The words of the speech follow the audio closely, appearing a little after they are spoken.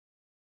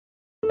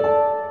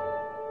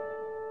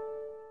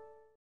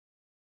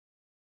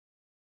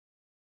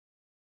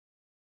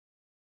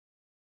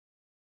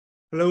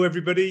Hello,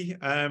 everybody.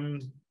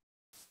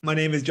 My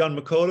name is John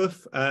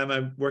McAuliffe.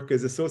 I work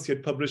as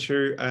Associate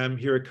Publisher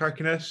here at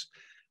Carcanet,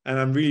 and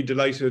I'm really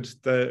delighted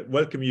to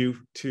welcome you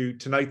to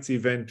tonight's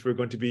event. We're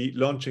going to be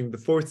launching The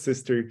Fourth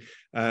Sister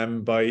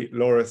by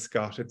Laura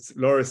Scott. It's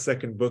Laura's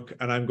second book,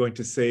 and I'm going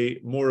to say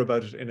more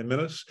about it in a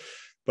minute.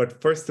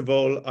 But first of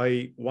all,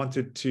 I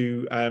wanted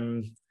to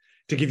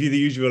give you the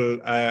usual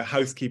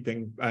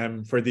housekeeping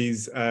for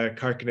these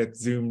Carcanet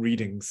Zoom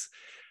readings.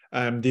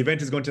 The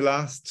event is going to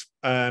last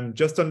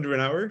just under an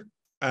hour,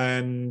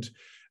 and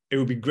it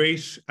would be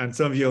great, and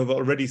some of you have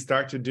already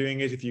started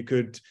doing it, if you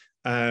could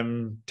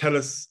tell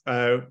us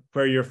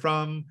where you're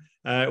from,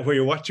 where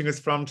you're watching us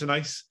from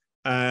tonight,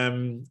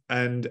 and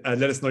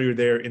let us know you're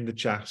there in the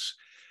chat.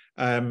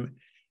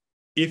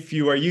 If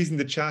you are using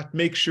the chat,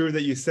 make sure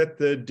that you set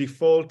the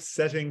default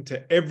setting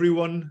to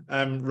everyone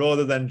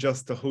rather than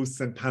just the hosts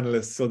and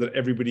panelists, so that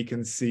everybody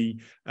can see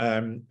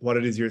what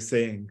it is you're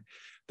saying.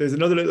 There's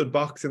another little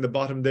box in the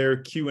bottom there,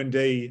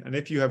 Q&A, and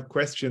if you have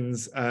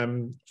questions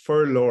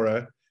for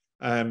Laura,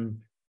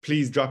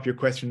 please drop your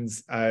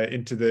questions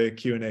into the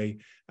Q&A,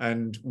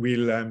 and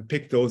we'll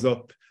pick those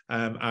up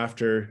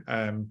after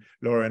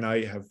Laura and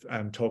I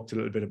have talked a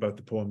little bit about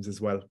the poems as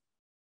well.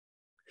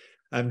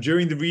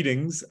 During the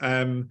readings,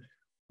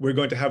 we're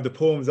going to have the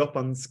poems up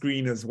on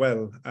screen as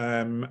well.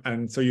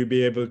 And so you'll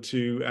be able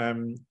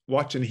to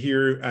watch and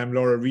hear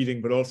Laura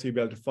reading, but also you'll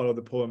be able to follow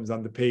the poems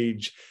on the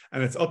page.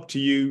 And it's up to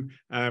you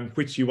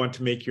which you want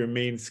to make your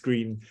main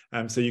screen.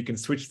 So you can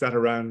switch that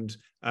around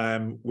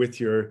with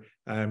your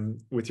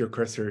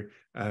cursor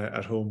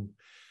at home.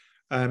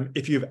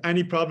 If you have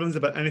any problems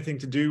about anything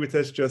to do with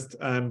this, just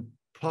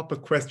pop a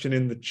question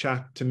in the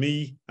chat to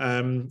me,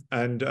 and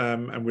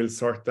we'll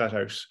sort that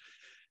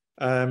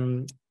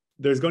out.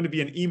 There's going to be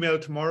an email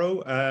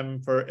tomorrow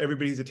for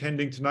everybody who's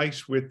attending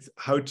tonight with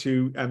how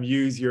to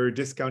use your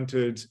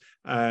discounted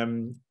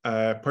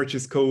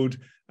purchase code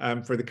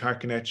for the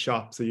Carcanet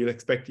shop. So you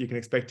can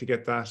expect to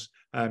get that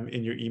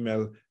in your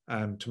email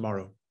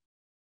tomorrow.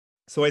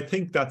 So I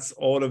think that's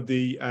all of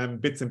the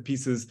bits and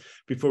pieces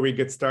before we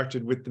get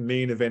started with the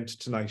main event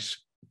tonight.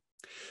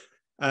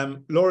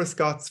 Laura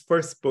Scott's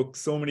first book,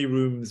 So Many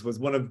Rooms, was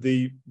one of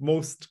the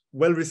most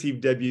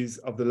well-received debuts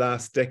of the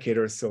last decade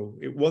or so.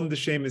 It won the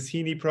Seamus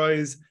Heaney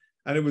Prize,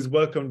 and it was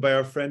welcomed by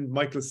our friend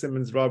Michael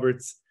Simmons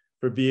Roberts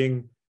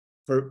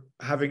for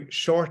having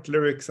short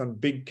lyrics on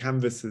big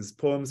canvases,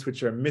 poems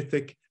which are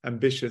mythic,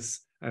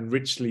 ambitious, and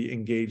richly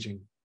engaging.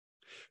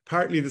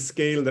 Partly the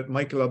scale that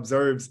Michael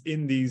observes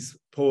in these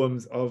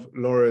poems of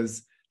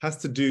Laura's has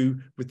to do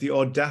with the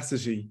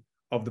audacity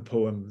of the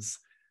poems.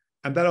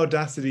 And that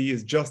audacity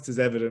is just as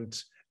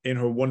evident in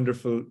her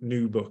wonderful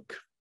new book.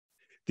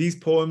 These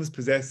poems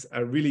possess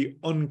a really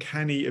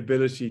uncanny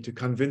ability to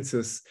convince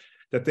us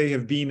that they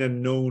have been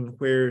and known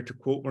where, to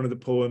quote one of the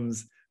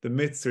poems, the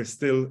myths are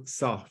still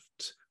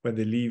soft when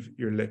they leave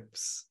your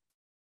lips.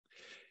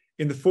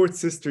 In The Fourth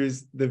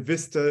Sisters, the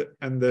vista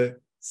and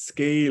the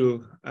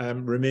scale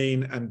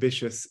remain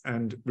ambitious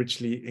and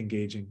richly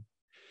engaging.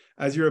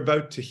 As you're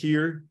about to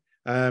hear,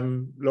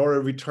 Laura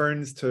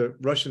returns to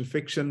Russian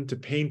fiction, to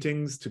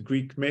paintings, to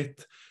Greek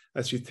myth,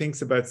 as she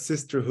thinks about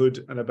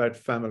sisterhood and about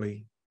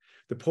family.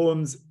 The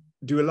poems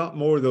do a lot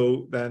more,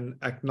 though, than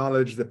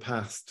acknowledge the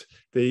past.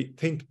 They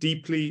think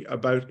deeply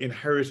about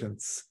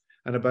inheritance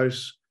and about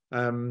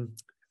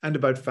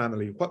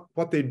family.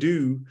 What they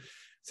do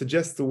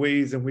suggests the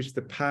ways in which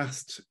the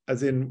past,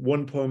 as in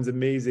one poem's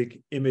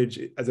amazing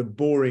image as a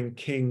boring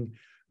king,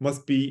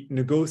 must be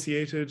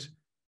negotiated,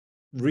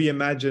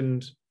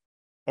 reimagined,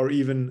 or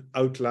even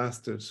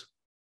outlasted.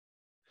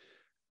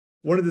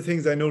 One of the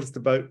things I noticed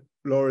about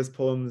Laura's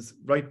poems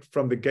right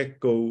from the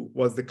get-go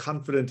was the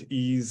confident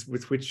ease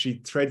with which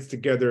she threads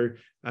together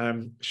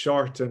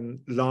short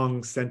and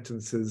long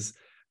sentences,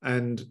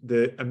 and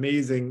the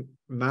amazing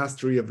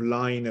mastery of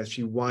line as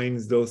she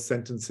winds those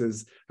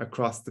sentences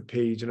across the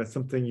page. And it's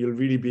something you'll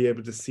really be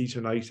able to see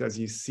tonight as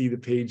you see the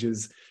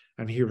pages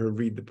and hear her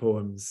read the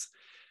poems.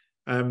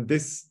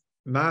 This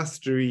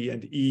mastery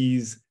and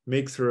ease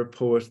makes her a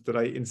poet that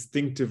I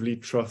instinctively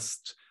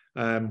trust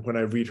when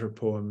I read her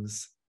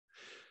poems.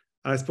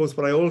 And I suppose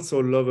what I also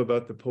love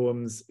about the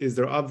poems is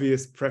their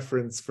obvious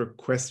preference for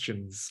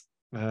questions.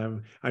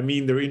 I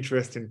mean their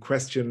interest in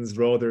questions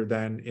rather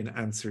than in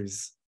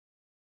answers.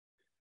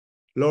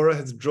 Laura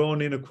has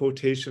drawn in a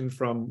quotation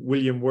from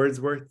William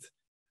Wordsworth,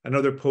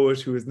 another poet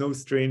who is no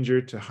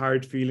stranger to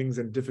hard feelings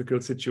and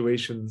difficult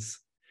situations.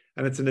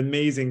 And it's an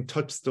amazing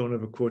touchstone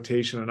of a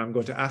quotation, and I'm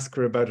going to ask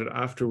her about it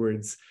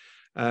afterwards.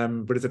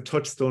 But it's a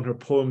touchstone her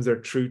poems are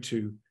true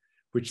to,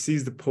 which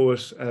sees the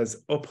poet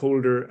as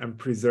upholder and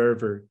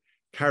preserver,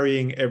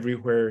 carrying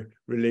everywhere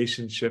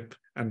relationship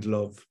and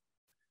love.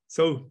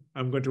 So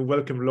I'm going to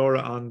welcome Laura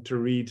on to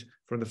read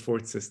from The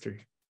Fourth Sister.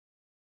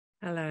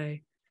 Hello.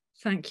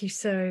 Thank you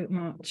so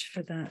much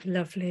for that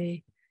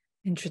lovely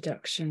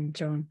introduction,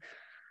 John.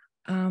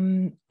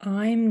 I'm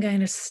going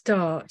to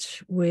start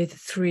with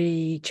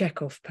 3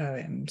 Chekhov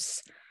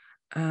poems.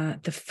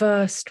 The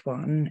first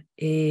one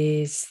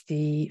is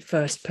the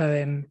first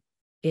poem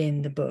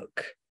in the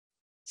book,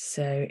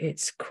 So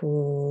it's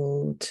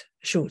called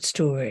Short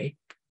Story.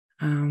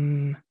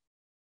 Where's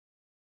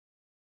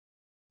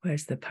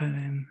the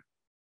poem?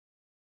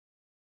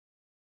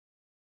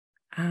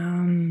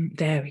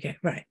 There we go.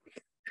 Right.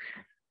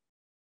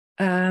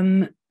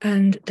 And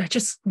I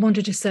just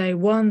wanted to say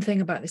one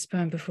thing about this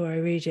poem before I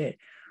read it,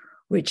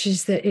 which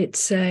is that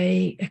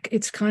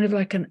it's kind of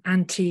like an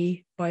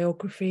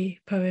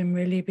anti-biography poem,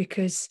 really,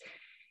 because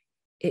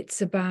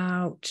it's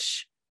about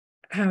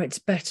how it's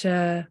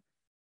better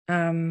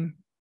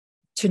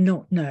to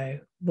not know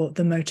what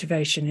the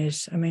motivation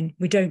is. I mean,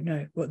 we don't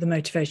know what the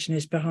motivation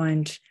is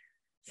behind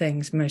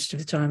things most of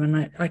the time.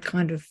 And I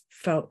kind of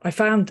I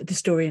found the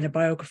story in a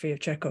biography of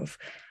Chekhov,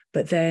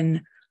 but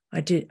then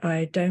I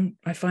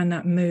find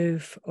that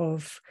move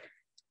of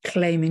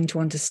claiming to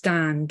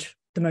understand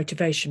the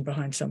motivation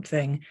behind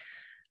something,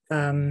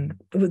 that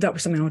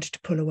was something I wanted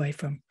to pull away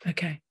from.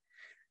 Okay,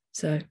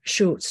 so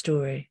Short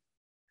Story.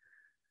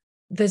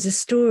 There's a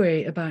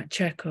story about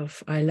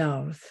Chekhov I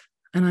love,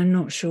 and I'm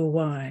not sure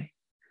why,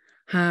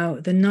 how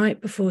the night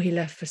before he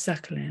left for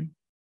Sakhalin,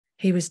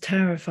 he was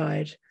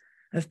terrified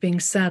of being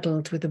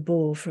saddled with a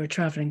boar for a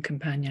traveling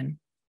companion.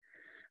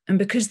 And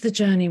because the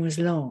journey was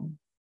long,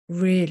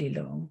 really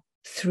long,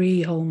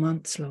 3 whole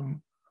months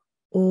long,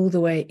 all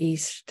the way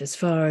east as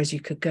far as you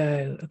could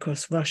go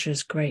across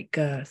Russia's great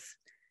girth,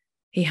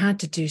 he had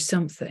to do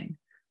something.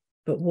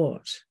 But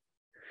what?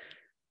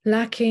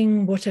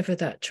 Lacking whatever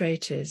that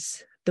trait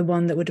is, the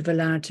one that would have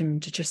allowed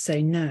him to just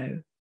say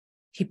no,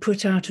 he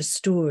put out a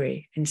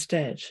story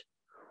instead,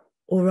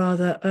 or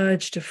rather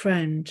urged a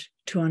friend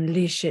to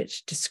unleash it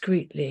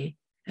discreetly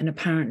and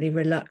apparently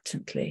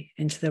reluctantly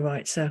into the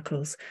right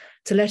circles,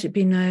 to let it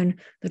be known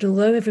that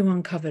although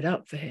everyone covered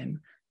up for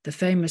him, the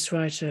famous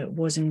writer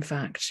was in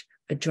fact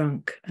a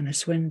drunk and a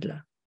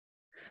swindler,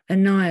 a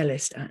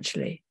nihilist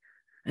actually,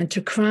 and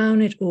to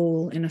crown it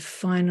all in a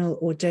final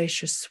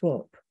audacious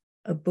swap,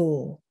 a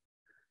bore.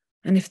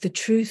 And if the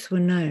truth were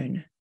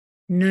known,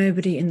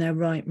 nobody in their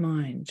right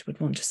mind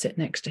would want to sit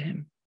next to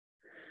him.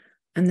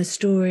 And the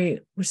story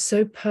was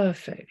so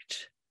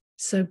perfect,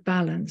 so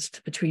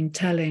balanced between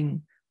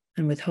telling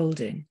and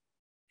withholding,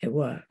 it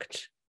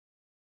worked.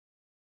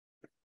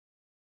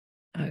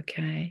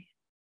 Okay.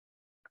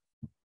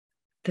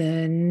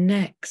 The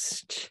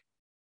next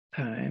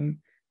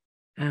poem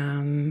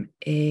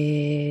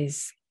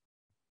is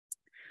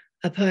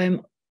a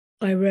poem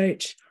I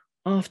wrote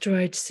after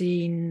I'd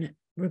seen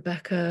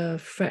Rebecca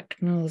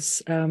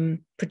Frecknell's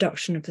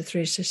production of The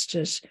Three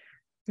Sisters,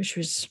 which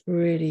was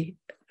really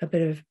a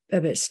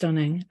bit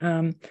stunning.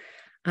 And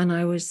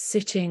I was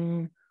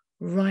sitting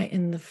right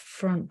in the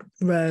front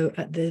row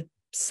at the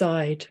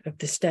side of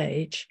the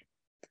stage.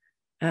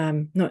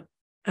 I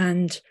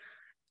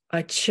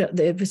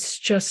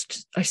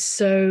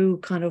so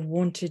kind of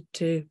wanted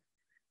to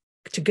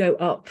go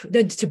up,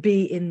 to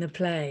be in the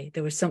play.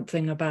 There was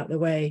something about the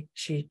way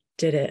she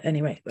did it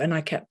anyway. And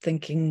I kept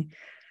thinking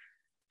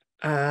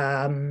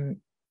that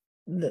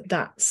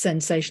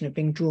sensation of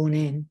being drawn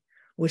in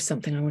was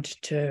something I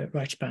wanted to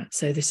write about.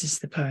 So this is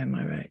the poem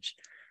I wrote.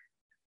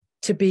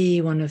 To be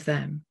one of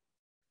them.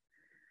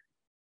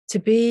 To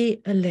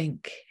be a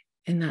link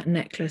in that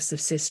necklace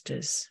of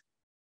sisters.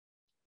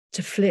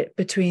 To flit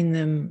between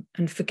them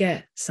and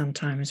forget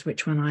sometimes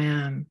which one I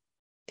am,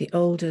 the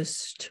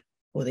oldest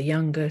or the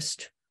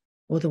youngest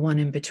or the one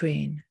in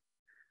between.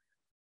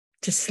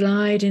 To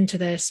slide into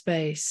their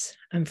space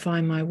and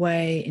find my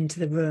way into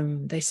the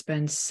room they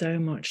spend so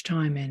much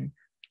time in,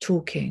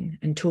 talking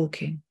and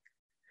talking.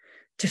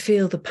 To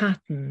feel the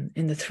pattern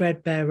in the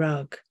threadbare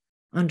rug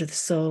under the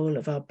sole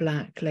of our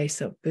black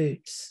lace-up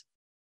boots.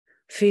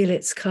 Feel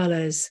its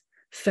colours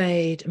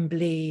fade and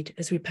bleed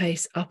as we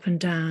pace up and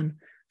down,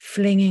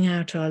 flinging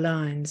out our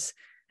lines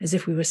as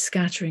if we were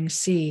scattering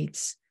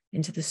seeds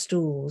into the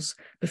stalls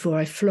before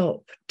I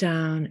flop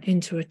down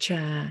into a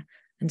chair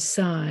and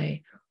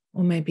sigh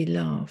or maybe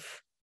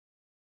laugh.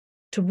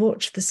 To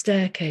watch the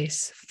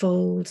staircase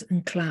fold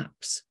and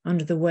collapse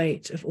under the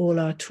weight of all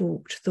our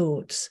talked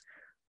thoughts,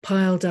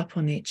 piled up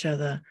on each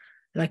other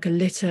like a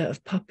litter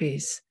of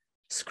puppies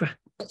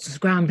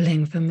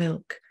scrambling for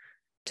milk.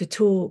 To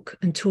talk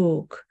and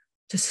talk,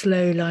 to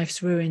slow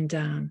life's ruin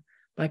down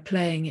by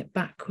playing it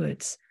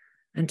backwards,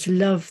 and to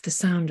love the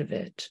sound of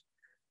it,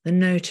 the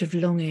note of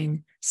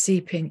longing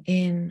seeping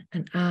in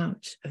and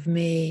out of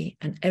me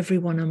and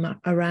everyone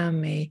around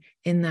me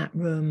in that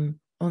room,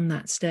 on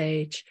that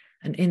stage,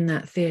 and in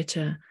that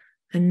theatre,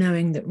 and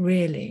knowing that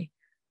really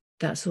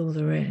that's all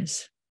there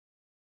is.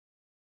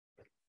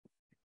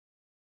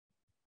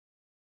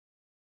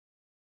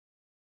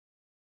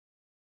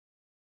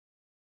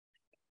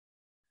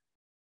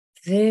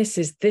 This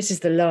is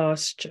the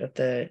last of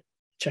the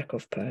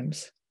Chekhov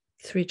poems.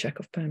 3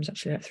 Chekhov poems,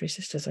 actually, like Three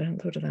Sisters. I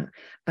hadn't thought of that.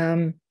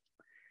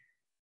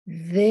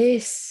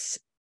 This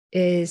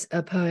is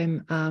a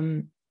poem.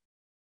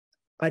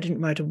 I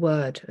didn't write a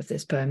word of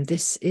this poem.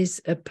 This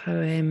is a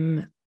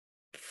poem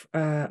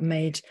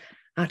made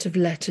out of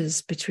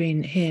letters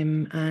between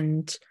him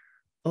and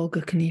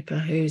Olga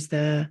Kanipa, who's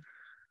the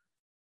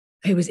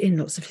who was in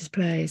lots of his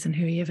plays and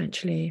who he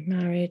eventually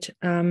married.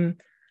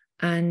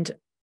 And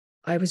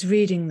I was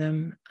reading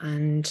them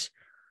and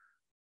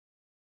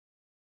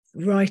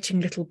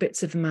writing little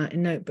bits of them out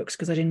in notebooks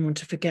because I didn't want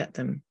to forget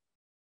them.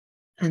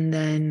 And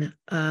then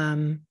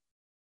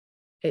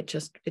it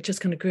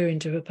just kind of grew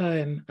into a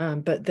poem.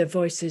 But the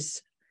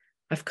voices,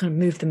 I've kind of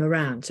moved them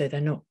around so they're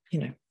not,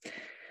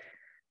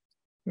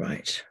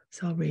 right.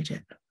 So I'll read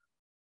it.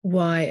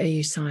 Why are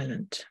you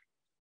silent?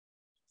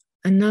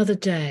 Another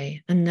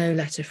day and no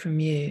letter from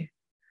you.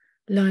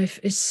 Life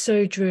is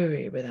so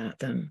dreary without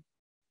them.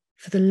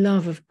 For the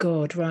love of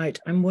God, write,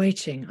 I'm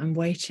waiting.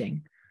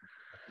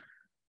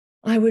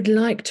 I would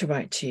like to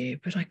write to you,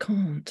 but I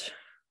can't.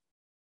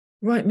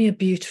 Write me a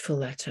beautiful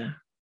letter.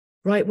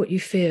 Write what you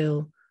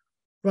feel.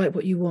 Write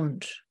what you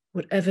want,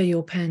 whatever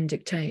your pen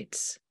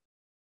dictates.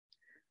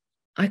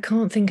 I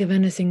can't think of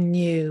anything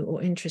new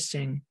or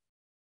interesting.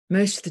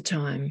 Most of the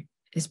time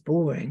is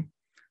boring,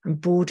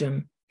 and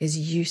boredom is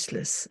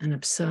useless and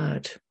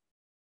absurd.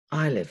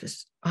 I live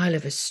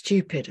a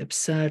stupid,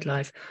 absurd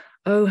life.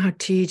 Oh, how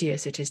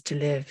tedious it is to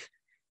live.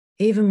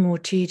 Even more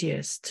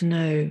tedious to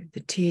know the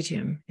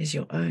tedium is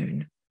your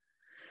own.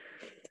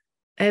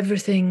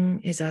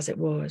 Everything is as it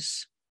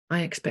was.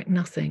 I expect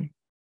nothing.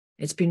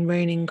 It's been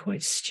raining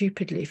quite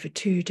stupidly for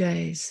 2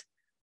 days.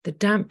 The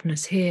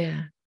dampness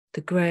here,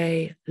 the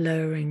grey,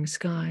 lowering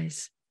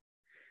skies.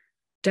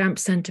 Damp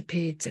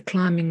centipedes are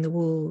climbing the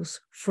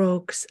walls.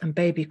 Frogs and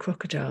baby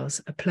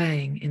crocodiles are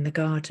playing in the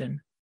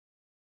garden.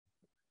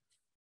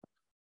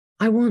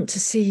 I want to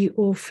see you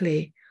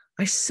awfully.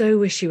 I so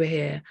wish you were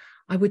here.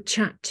 I would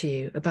chat to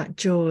you about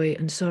joy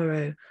and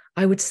sorrow.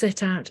 I would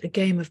set out a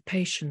game of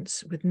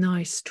patience with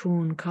nice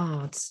torn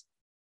cards.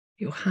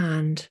 Your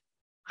hand,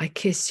 I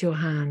kiss your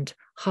hand,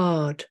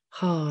 hard,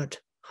 hard,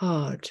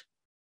 hard.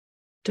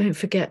 Don't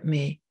forget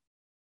me,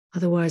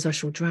 otherwise I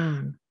shall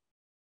drown.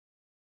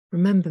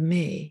 Remember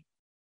me,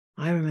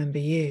 I remember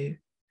you,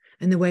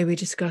 and the way we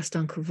discussed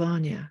Uncle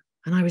Vanya,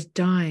 and I was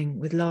dying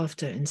with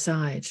laughter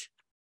inside.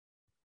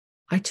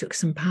 I took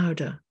some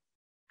powder,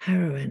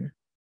 heroin,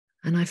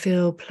 and I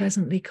feel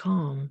pleasantly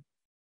calm.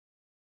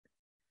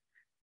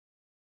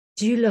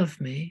 Do you love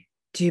me?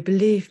 Do you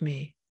believe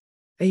me?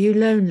 Are you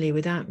lonely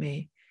without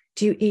me?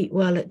 Do you eat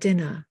well at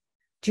dinner?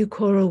 Do you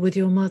quarrel with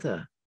your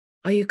mother?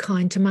 Are you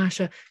kind to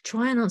Masha?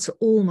 Try and answer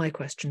all my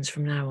questions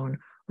from now on.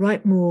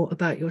 Write more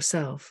about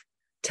yourself.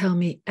 Tell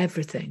me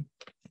everything.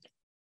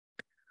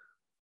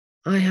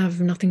 I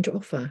have nothing to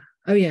offer.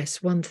 Oh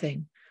yes, one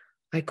thing.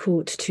 I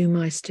caught 2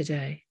 mice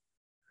today.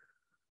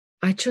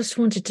 I just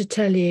wanted to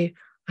tell you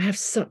I have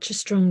such a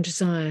strong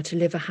desire to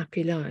live a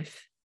happy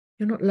life.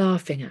 You're not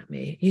laughing at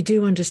me. You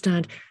do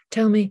understand.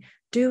 Tell me,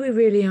 do we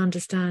really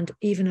understand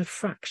even a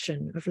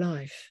fraction of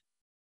life?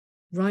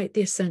 Write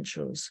the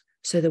essentials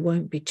so there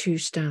won't be 2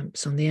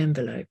 stamps on the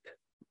envelope.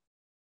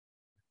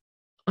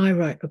 I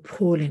write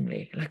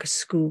appallingly, like a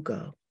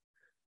schoolgirl.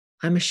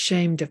 I'm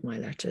ashamed of my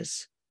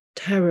letters,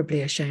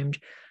 terribly ashamed.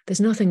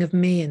 There's nothing of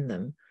me in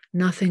them,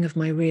 nothing of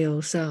my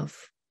real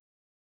self.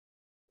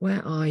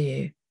 Where are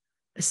you?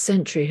 A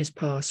century has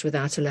passed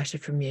without a letter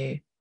from you.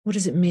 What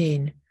does it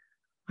mean?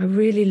 I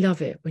really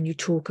love it when you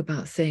talk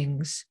about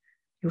things.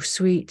 Your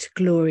sweet,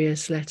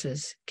 glorious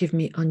letters give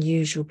me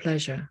unusual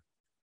pleasure.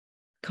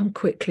 Come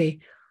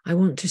quickly. I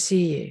want to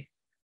see you.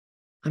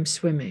 I'm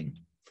swimming.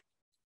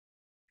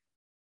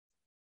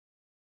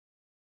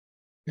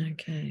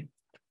 Okay.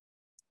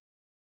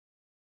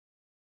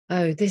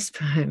 Oh, this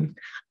poem.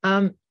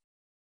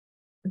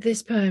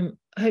 This poem,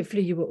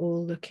 hopefully you were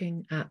all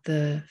looking at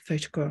the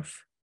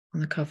photograph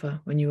on the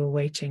cover when you were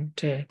waiting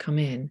to come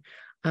in.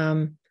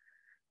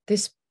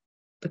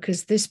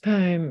 Because this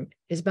poem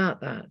is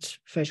about that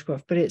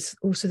photograph, but it's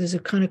also, there's a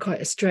kind of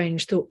quite a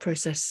strange thought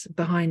process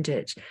behind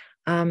it.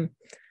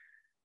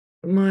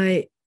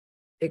 My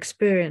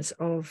experience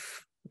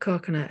of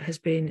Carcanet has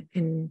been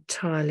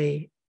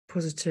entirely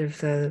positive.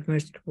 They're the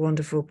most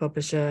wonderful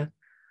publisher.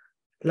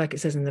 Like it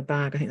says in the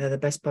bag, I think they're the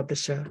best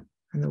publisher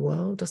in the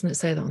world. Doesn't it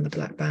say that on the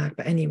black bag?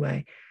 But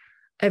anyway,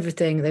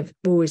 everything, they've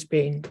always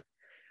been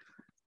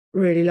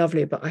really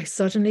lovely. But I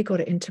suddenly got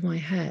it into my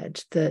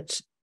head that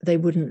they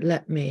wouldn't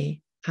let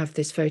me have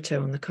this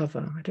photo on the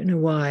cover. I don't know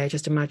why. I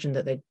just imagined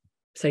that they'd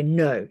say,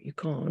 no, you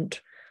can't.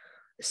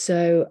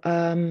 So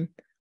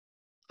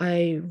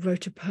I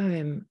wrote a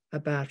poem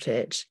about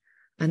it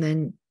and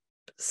then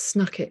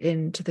snuck it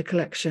into the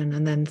collection,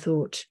 and then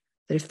thought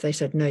that if they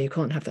said, no, you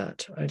can't have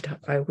that,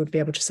 I would be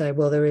able to say,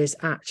 well, there is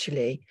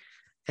actually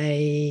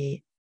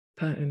a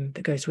poem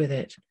that goes with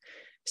it.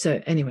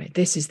 So anyway,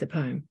 this is the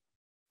poem.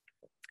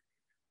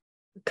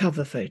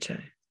 Cover photo.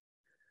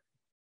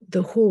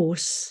 The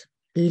horse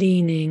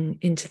leaning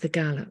into the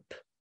gallop,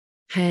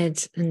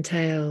 head and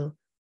tail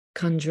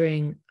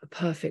conjuring a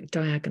perfect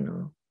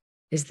diagonal,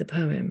 is the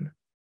poem,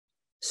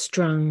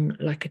 strung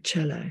like a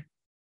cello,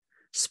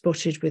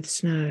 spotted with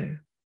snow.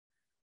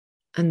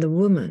 And the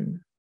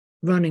woman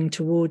running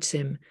towards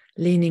him,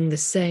 leaning the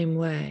same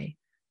way,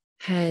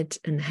 head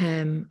and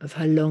hem of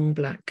her long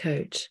black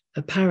coat,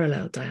 a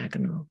parallel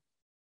diagonal.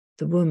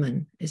 The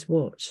woman is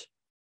what?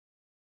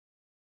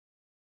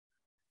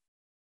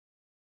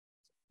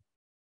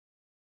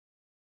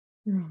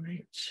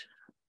 Right.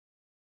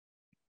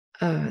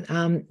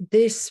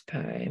 This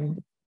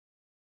poem,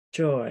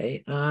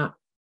 Joy,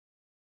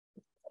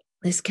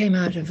 this came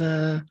out of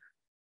a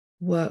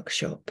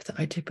workshop that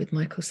I did with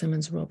Michael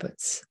Simmons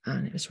Roberts,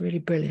 and it was really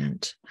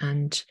brilliant.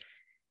 And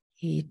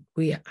we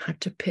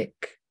had to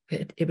pick,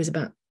 it was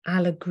about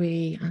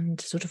allegory and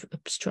sort of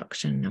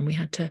obstruction, and we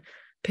had to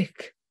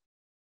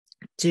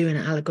do an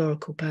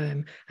allegorical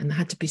poem, and there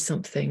had to be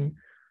something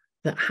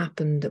that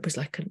happened that was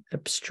like an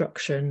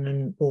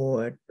obstruction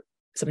or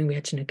something we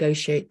had to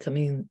negotiate,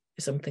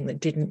 something that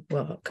didn't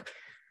work.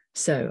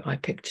 So I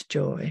picked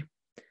Joy.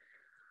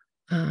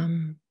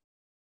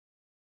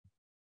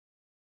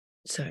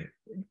 So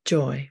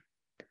Joy.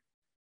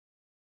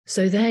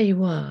 So there you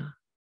were,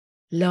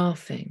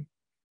 laughing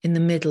in the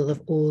middle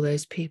of all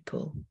those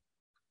people.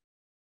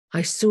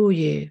 I saw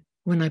you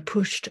when I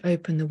pushed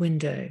open the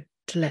window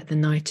to let the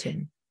night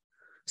in,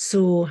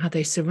 saw how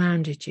they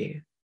surrounded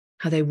you,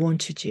 how they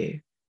wanted you,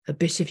 a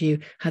bit of you,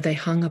 how they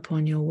hung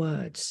upon your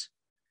words.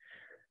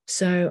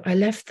 So I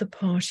left the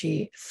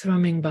party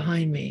thrumming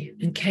behind me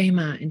and came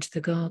out into the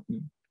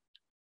garden.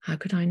 How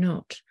could I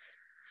not?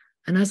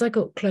 And as I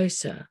got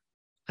closer,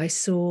 I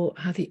saw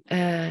how the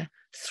air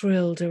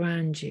thrilled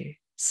around you,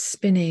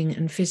 spinning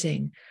and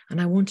fizzing. And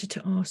I so wanted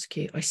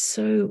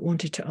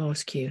to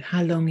ask you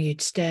how long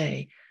you'd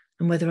stay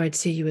and whether I'd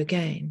see you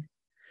again.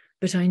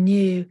 But I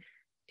knew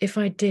if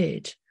I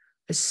did,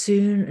 as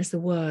soon as the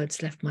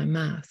words left my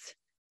mouth,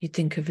 you'd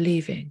think of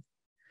leaving.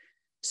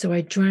 So I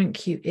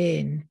drank you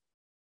in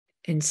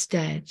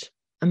instead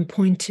and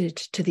pointed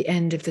to the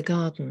end of the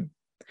garden.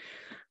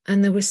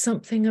 And there was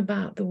something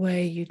about the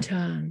way you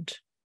turned,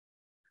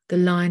 the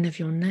line of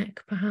your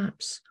neck,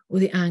 perhaps, or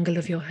the angle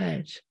of your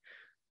head,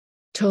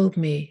 told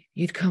me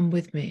you'd come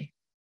with me.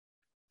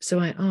 So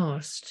I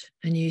asked,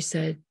 and you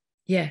said,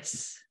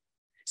 yes.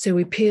 So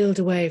we peeled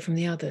away from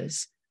the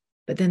others,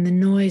 but then the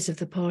noise of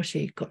the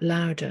party got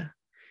louder,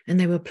 and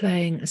they were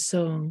playing a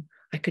song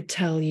I could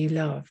tell you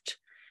loved,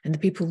 and the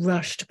people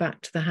rushed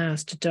back to the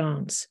house to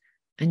dance,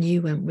 and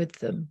you went with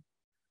them.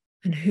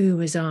 And who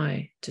was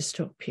I to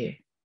stop you?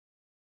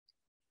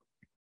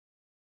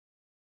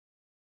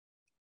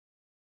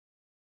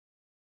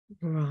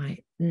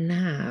 Right,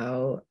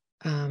 now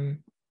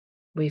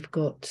we've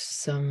got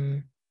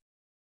some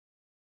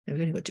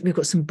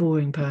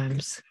boring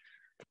poems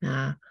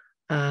now.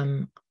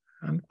 I'm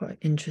quite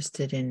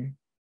interested in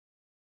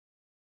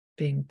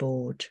being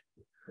bored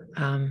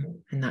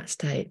in that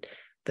state,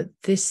 but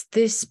this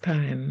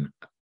poem,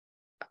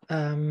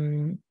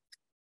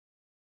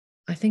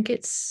 I think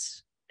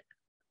it's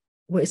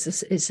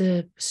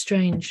a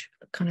strange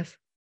kind of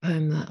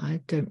poem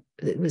that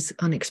it was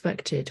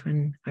unexpected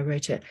when I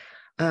wrote it.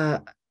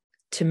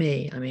 To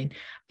me, I mean,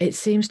 it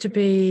seems to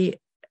be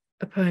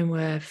a poem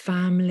where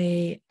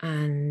family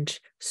and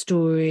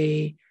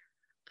story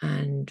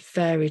and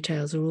fairy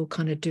tales are all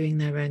kind of doing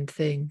their own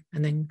thing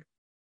and then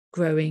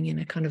growing in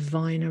a kind of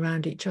vine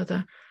around each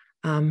other.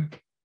 The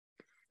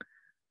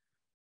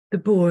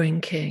Boring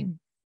King.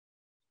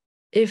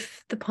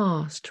 If the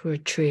past were a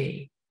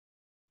tree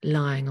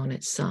lying on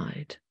its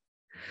side,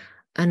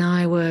 and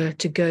I were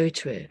to go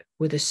to it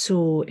with a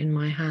saw in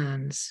my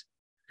hands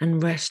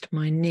and rest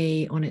my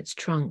knee on its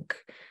trunk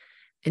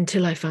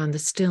until I found the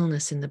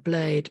stillness in the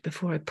blade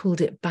before I pulled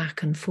it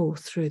back and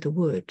forth through the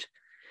wood,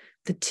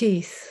 the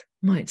teeth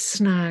might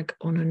snag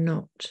on a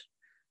knot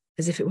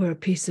as if it were a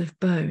piece of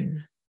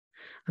bone,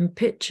 and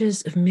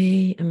pictures of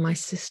me and my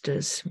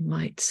sisters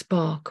might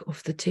spark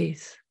off the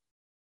teeth.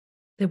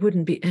 There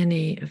wouldn't be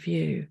any of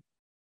you,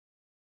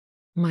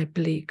 my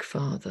bleak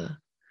father,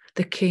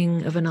 the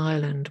king of an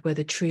island where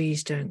the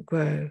trees don't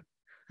grow,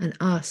 and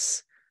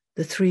us,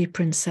 the three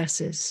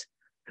princesses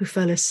who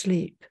fell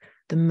asleep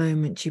the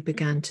moment you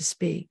began to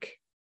speak.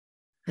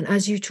 And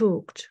as you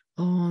talked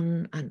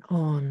on and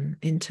on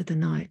into the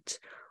night,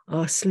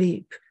 our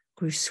sleep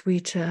grew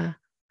sweeter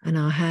and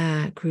our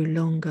hair grew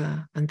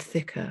longer and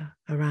thicker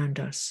around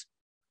us.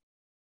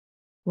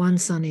 One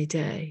sunny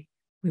day,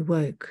 we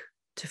woke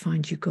to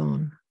find you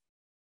gone.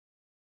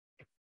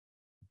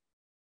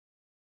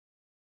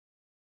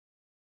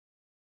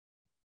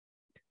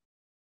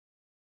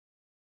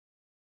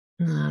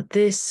 Now,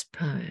 this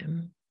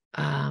poem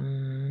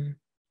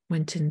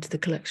went into the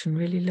collection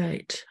really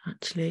late,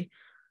 actually.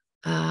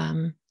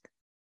 And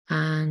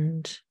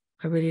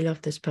I really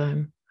love this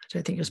poem. I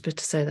don't think you're supposed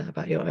to say that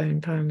about your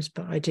own poems,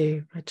 but I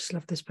do. I just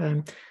love this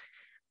poem.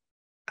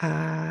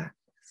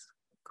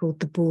 Called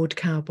The Bored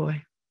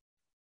Cowboy.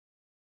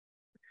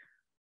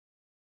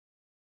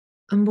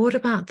 And what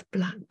about the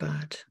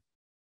blackbird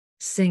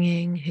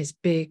singing his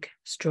big,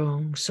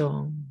 strong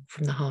song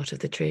from the heart of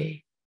the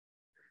tree?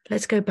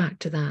 Let's go back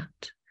to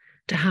that,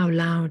 to how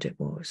loud it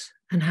was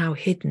and how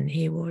hidden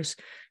he was.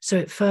 So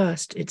at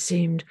first it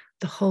seemed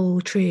the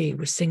whole tree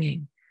was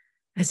singing,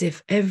 as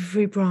if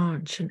every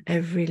branch and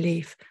every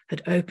leaf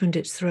had opened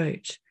its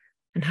throat,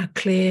 and how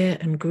clear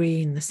and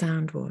green the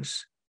sound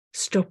was,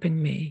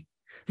 stopping me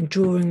and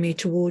drawing me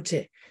towards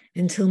it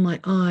until my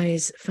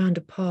eyes found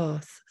a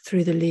path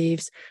through the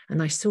leaves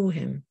and I saw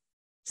him,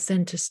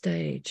 center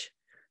stage,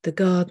 the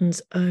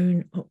garden's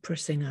own opera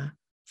singer,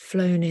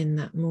 flown in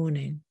that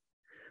morning,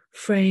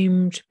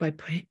 framed by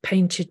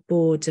painted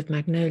boards of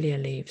magnolia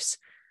leaves,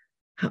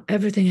 how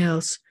everything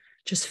else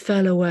just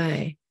fell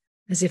away,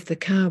 as if the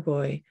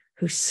cowboy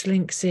who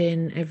slinks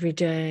in every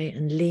day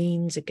and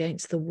leans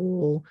against the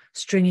wall,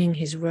 stringing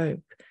his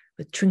rope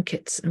with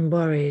trinkets and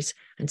worries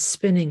and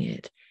spinning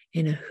it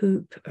in a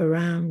hoop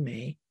around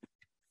me,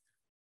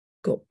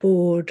 got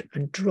bored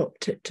and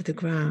dropped it to the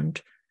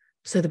ground,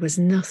 so there was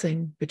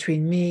nothing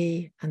between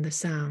me and the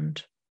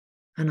sound,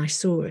 and I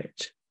saw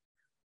it,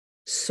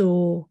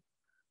 saw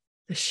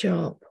the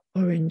sharp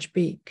orange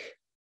beak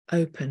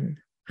open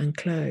and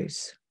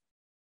close.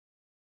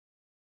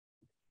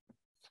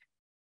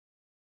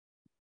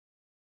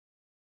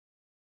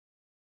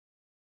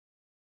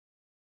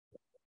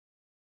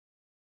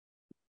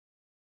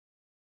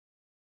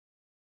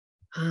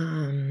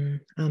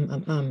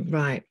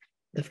 Right,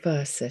 the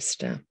first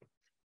sister.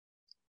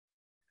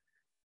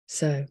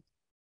 So,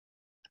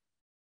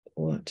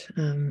 what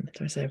do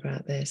I say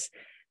about this?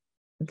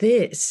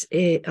 This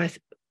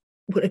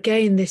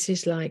again, this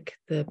is like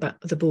the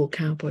Bald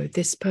Cowboy.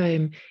 This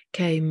poem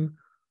came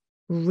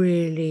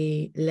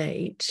really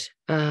late,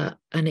 and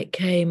it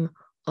came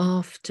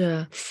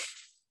after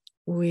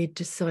we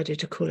decided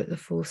to call it the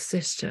Fourth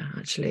Sister,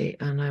 actually.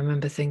 And I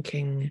remember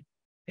thinking,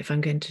 if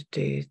I'm going to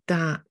do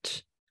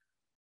that,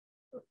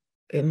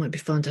 it might be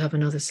fun to have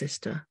another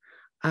sister.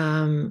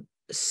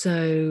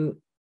 So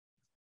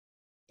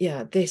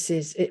yeah, this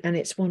is it, and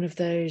it's one of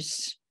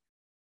those.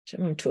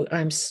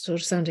 I'm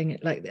sort of sounding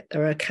like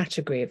there are a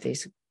category of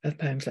these of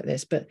poems like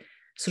this, but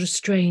sort of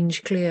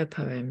strange, clear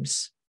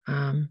poems.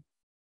 And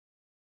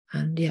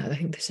yeah, I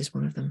think this is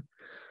one of them.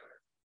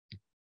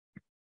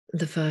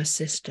 The First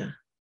Sister.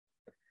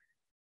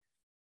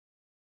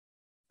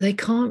 They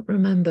can't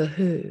remember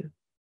who,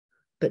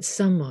 but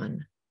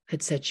someone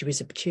had said she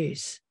was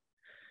obtuse.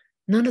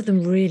 None of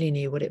them really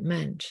knew what it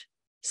meant,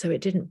 so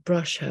it didn't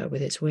brush her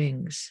with its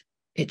wings.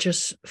 It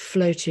just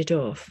floated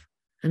off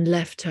and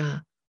left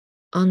her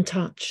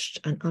untouched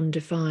and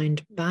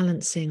undefined,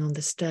 balancing on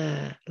the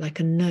stair like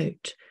a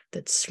note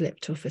that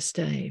slipped off a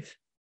stave.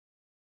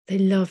 They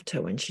loved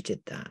her when she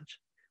did that,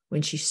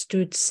 when she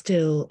stood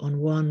still on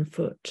one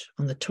foot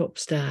on the top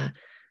stair,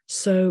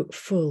 so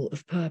full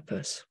of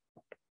purpose.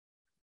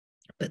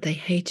 But they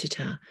hated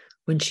her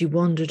when she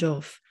wandered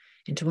off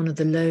into one of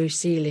the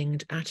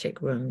low-ceilinged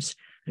attic rooms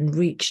and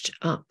reached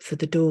up for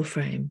the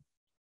doorframe,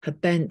 her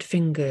bent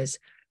fingers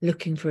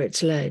looking for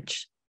its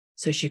ledge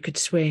so she could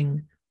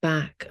swing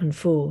back and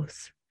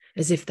forth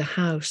as if the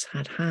house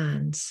had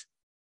hands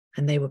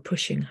and they were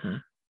pushing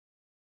her.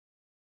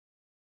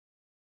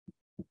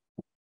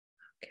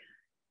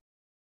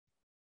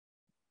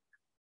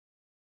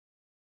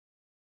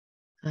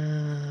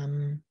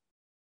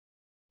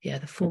 Yeah,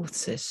 the Fourth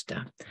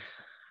Sister.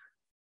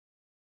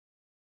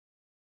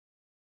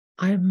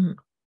 I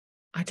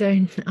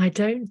don't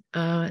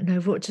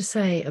know what to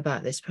say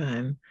about this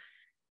poem,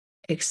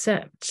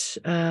 except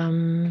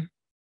that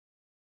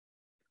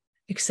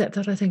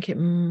I think it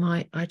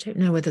might. I don't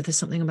know whether there's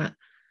something about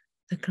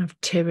the kind of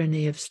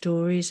tyranny of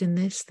stories in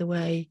this, the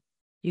way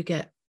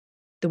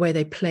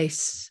they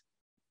place,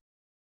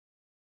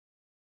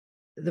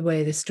 the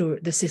way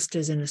the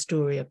sisters in a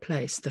story are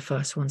placed. The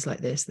first one's like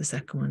this, the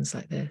second one's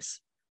like this.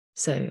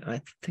 So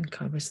I think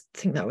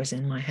that was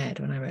in my head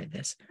when I wrote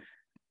this.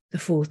 The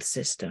Fourth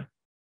Sister.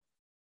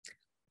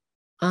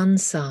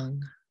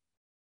 Unsung,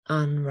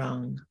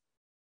 unrung,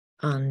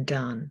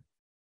 undone.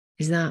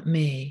 Is that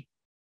me?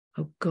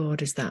 Oh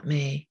God, is that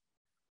me?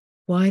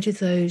 Why do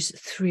those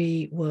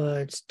three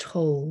words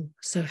toll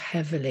so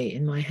heavily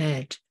in my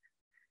head?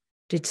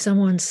 Did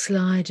someone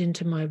slide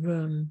into my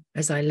room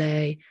as I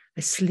lay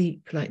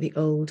asleep like the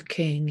old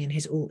king in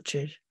his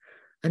orchard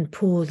and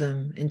pour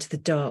them into the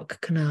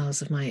dark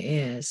canals of my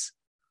ears?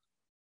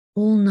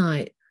 All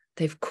night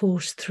they've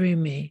coursed through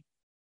me,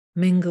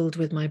 mingled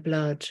with my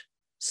blood,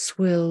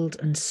 swilled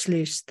and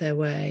sluiced their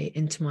way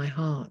into my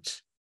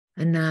heart.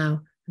 And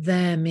now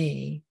they're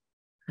me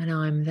and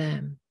I'm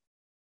them.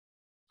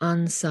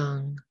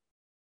 Unsung,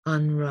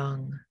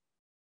 unrung,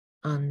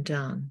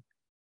 undone,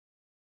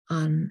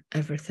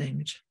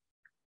 uneverythinged.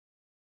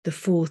 The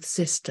fourth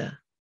sister,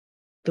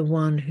 the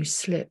one who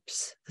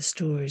slips the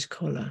story's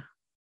collar.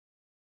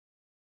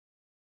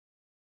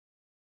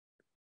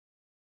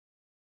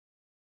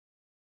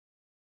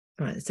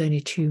 Right, there's only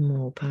two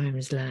more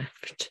poems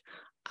left.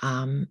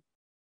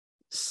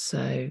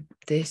 So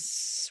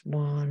this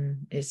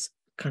one is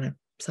kind of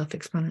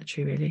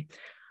self-explanatory, really.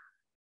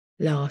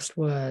 Last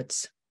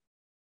words.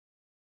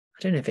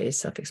 I don't know if it is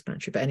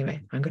self-explanatory, but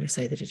anyway, I'm going to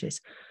say that it is.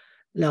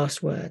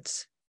 Last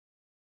words.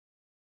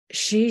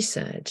 She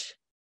said,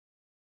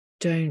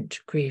 "Don't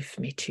grieve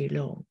me too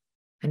long."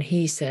 And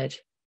he said,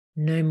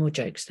 "No more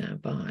jokes now,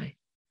 bye."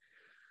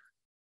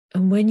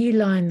 And when you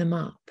line them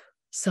up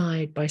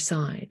side by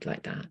side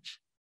like that,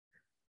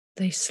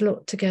 they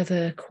slot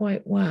together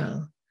quite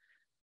well,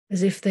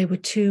 as if they were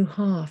two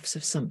halves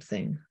of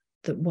something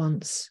that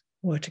once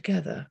were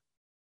together.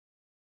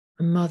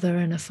 A mother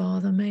and a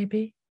father,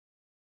 maybe?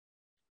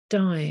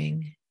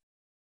 dying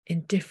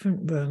in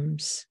different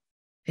rooms,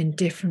 in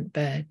different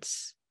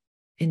beds,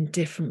 in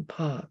different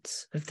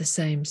parts of the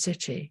same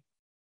city,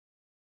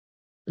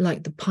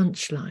 like the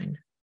punchline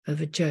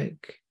of a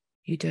joke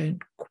you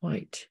don't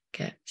quite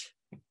get.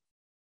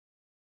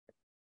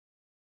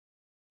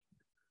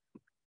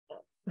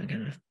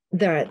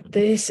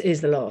 This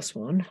is the last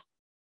one.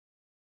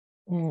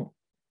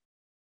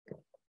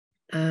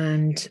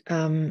 And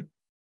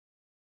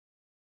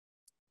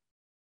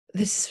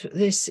this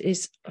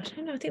is, I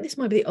don't know, I think this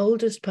might be the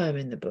oldest poem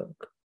in the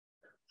book.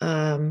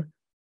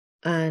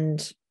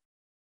 And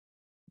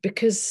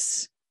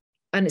because,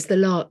 and it's the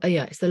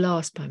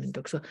last poem in the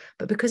book as well,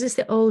 but because it's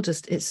the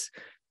oldest,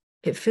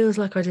 it feels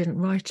like I didn't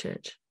write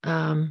it.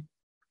 And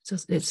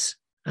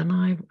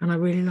I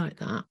really like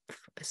that.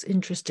 It's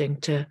interesting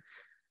to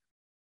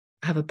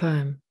have a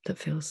poem that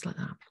feels like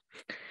that.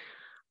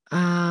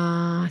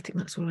 I think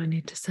that's all I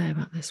need to say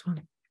about this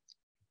one.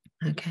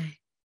 Okay.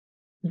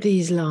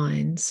 These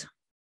lines,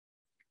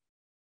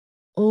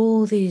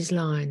 all these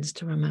lines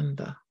to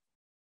remember,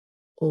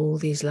 all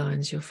these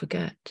lines you'll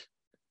forget,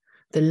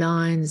 the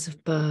lines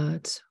of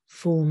birds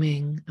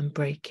forming and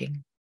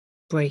breaking,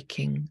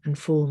 breaking and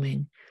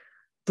forming,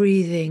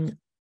 breathing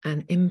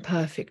an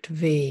imperfect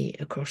V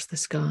across the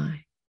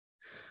sky,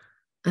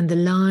 and the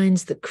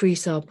lines that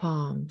crease our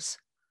palms,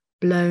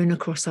 blown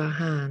across our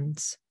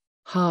hands,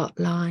 heart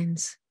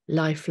lines,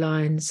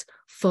 lifelines,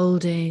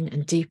 folding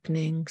and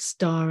deepening,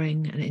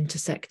 starring and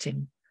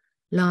intersecting,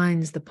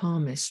 lines the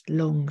palmist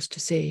longs to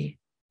see.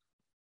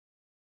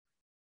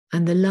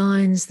 And the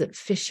lines that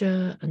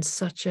fissure and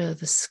suture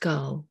the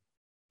skull,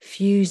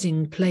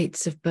 fusing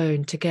plates of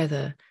bone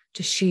together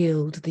to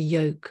shield the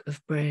yoke of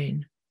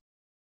brain.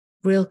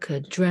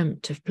 Rilke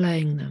dreamt of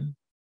playing them,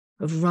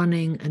 of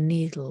running a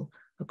needle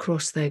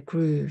across their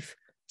groove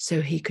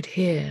so he could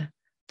hear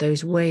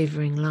those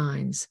wavering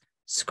lines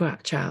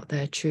scratch out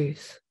their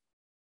truth.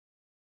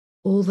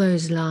 All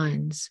those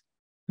lines,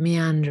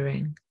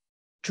 meandering,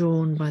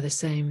 drawn by the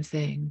same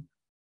thing.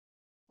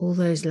 All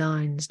those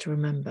lines to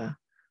remember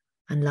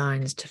and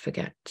lines to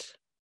forget.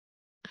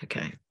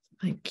 Okay,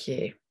 thank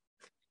you.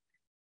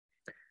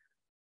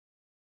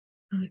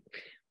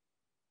 Okay.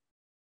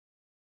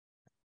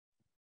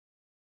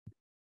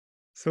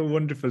 So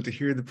wonderful to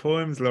hear the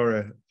poems,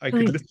 Laura. I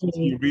could Thank listen to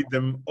you. you read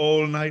them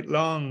all night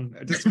long.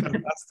 Just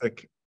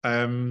fantastic.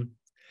 I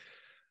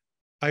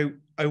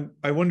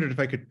wondered if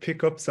I could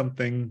pick up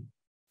something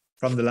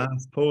from the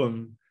last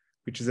poem,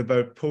 which is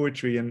about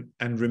poetry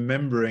and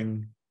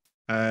remembering,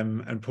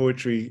 and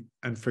poetry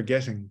and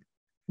forgetting.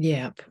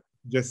 Yep.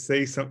 Just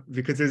say something,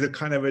 because there's a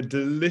kind of a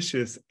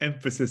delicious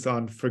emphasis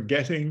on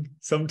forgetting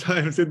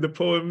sometimes in the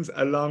poems,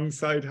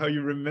 alongside how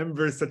you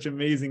remember such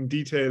amazing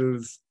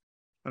details.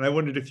 And I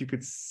wondered if you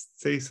could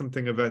say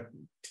something about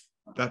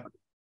that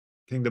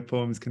thing the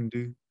poems can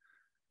do.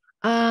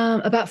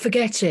 About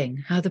forgetting,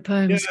 how the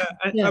poems.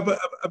 Yeah,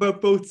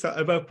 about both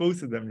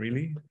of them,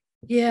 really.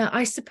 Yeah,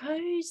 I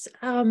suppose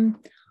I'm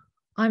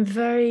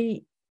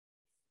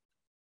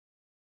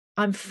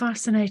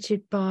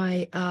fascinated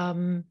by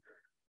our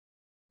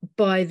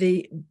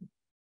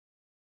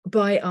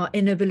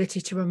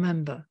inability to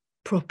remember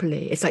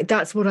properly. It's like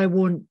that's what I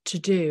want to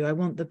do. I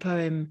want the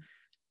poem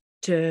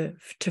to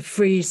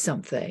freeze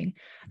something,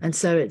 and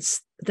so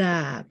it's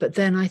there. But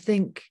then I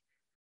think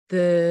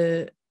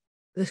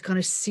this kind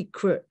of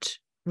secret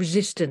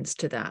resistance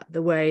to that,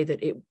 the way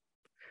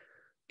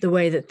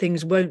that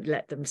things won't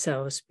let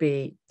themselves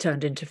be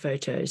turned into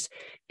photos,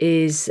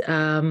 is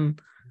kind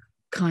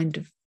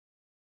of,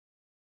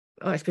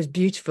 I suppose,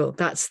 beautiful.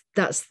 That's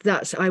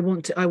I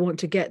want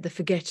to get the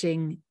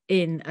forgetting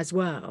in as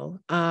well.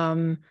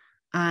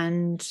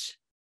 And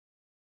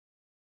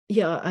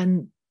yeah,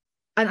 and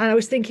I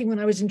was thinking when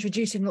I was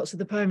introducing lots of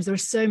the poems, there were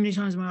so many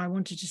times where I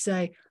wanted to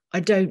say, I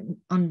don't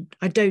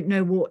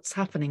know what's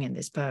happening in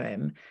this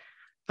poem.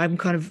 I'm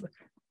kind of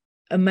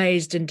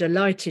amazed and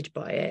delighted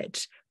by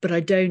it, but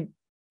I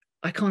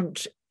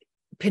can't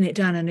pin it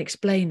down and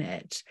explain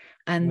it.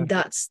 And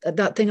that's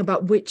that thing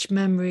about which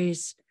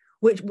memories,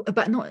 it's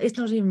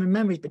not even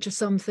memories, but just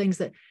some things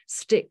that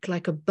stick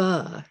like a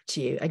burr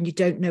to you, and you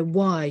don't know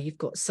why. You've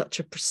got such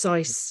a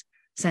precise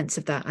sense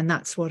of that, and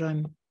that's what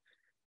I'm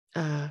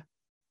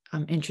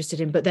interested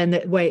in. But then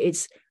the way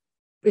it's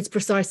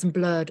precise and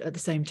blurred at the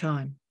same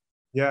time.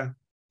 Yeah.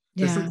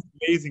 There's something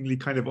amazingly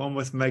kind of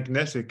almost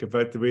magnetic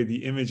about the way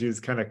the images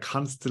kind of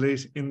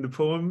constellate in the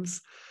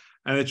poems.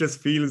 And it just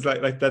feels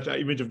like that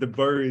image of the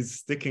birds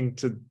sticking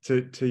to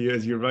you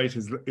as you write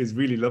is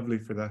really lovely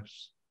for that.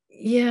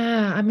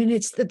 Yeah, I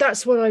mean,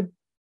 that's what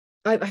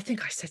I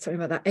think I said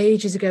something about that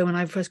ages ago when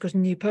I first got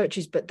into New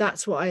Poetries, but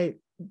that's what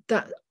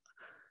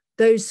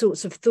those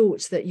sorts of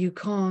thoughts that you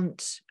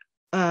can't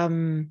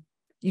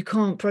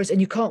process,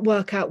 and you can't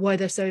work out why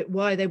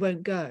they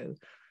won't go.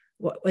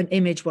 An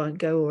image won't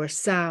go, or a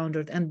sound,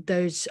 and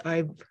those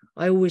I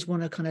always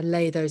want to kind of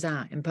lay those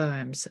out in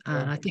poems.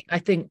 And I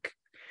think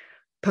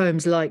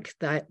poems like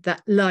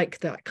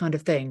that kind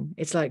of thing.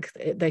 It's like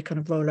they kind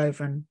of roll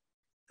over and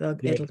it'll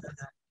go.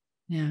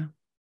 Yeah.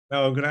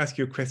 Now I'm going to ask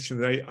you a question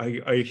that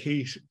I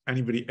hate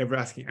anybody ever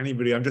asking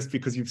anybody. I'm just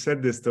because you've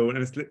said this though, and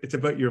it's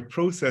about your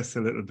process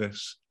a little bit.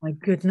 My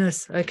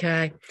goodness.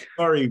 Okay.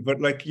 Sorry,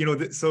 but like, you know,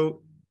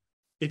 so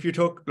if you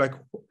talk like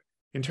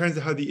in terms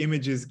of how the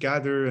images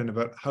gather and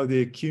about how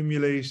they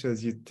accumulate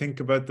as you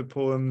think about the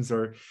poems,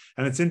 and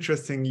it's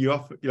interesting, you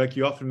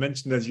often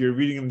mentioned as you're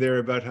reading them there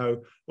about how,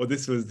 well,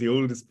 this was the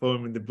oldest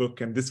poem in the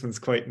book and this one's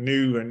quite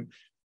new.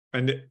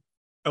 And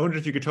I wonder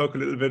if you could talk a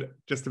little bit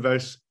just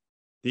about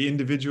the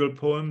individual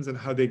poems and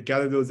how they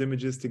gather those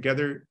images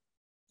together.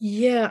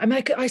 Yeah, I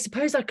mean, I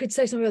suppose I could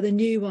say something about the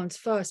new ones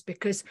first,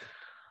 because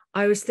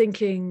I was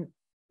thinking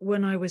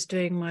when I was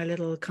doing my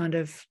little kind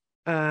of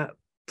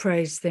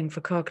praise thing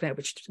for Carcanet,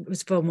 which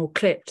was far more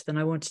clipped than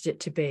I wanted it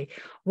to be.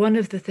 One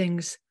of the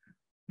things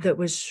that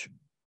was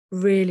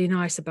really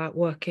nice about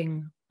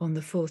working on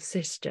The Fourth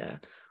Sister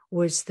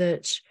was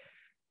that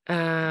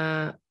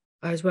I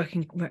was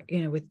working,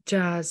 you know, with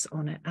Jazz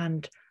on it,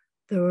 and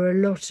there were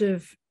a lot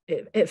of,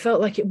 it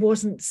felt like it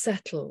wasn't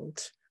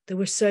settled. There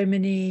were so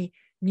many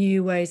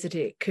new ways that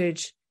it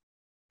could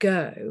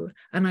go.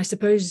 And I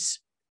suppose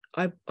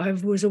I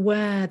was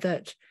aware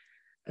that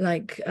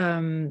like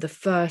The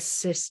First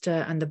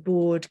Sister and The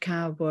Bored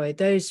Cowboy,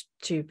 those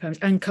two poems,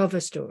 and Cover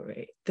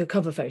Story, the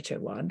cover photo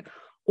one,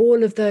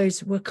 all of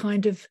those were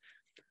kind of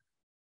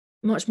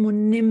much more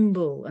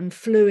nimble and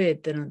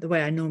fluid than the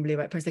way I normally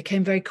write poems. They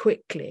came very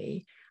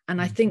quickly. And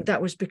I think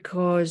that was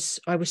because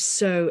I was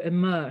so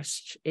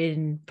immersed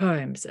in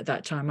poems at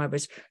that time. I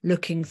was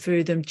looking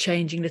through them,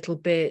 changing little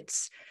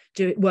bits,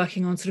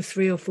 working on sort of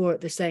 3 or 4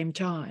 at the same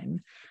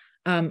time.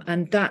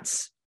 And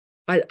that's,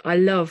 I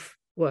love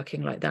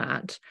working like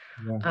that.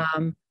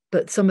 Yeah.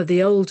 But some of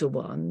the older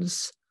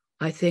ones,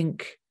 I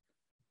think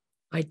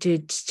I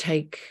did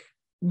take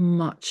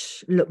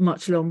much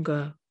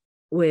longer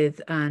with,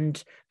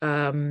 and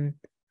an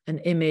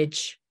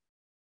image.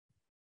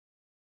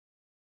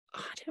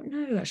 I don't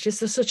know. Actually,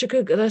 that's such a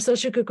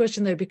good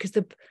question though, because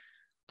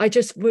I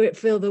just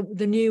feel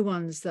the new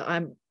ones that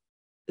I'm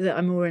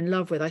more in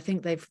love with. I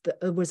think there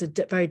was a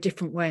very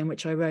different way in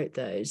which I wrote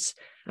those,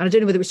 and I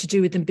don't know whether it was to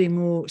do with them being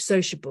more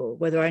sociable,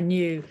 whether I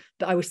knew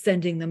that I was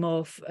sending them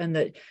off and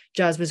that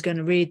Jazz was going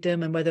to read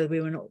them, and whether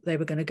they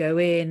were going to go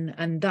in,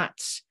 and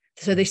that's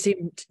so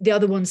the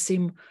other ones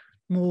seem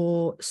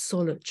more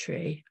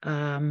solitary,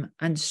 and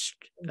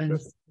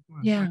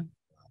yeah.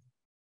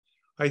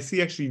 I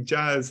see actually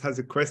Jazz has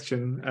a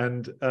question,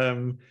 and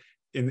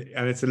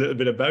it's a little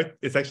bit about,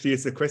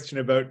 it's a question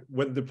about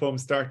whether the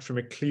poems start from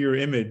a clear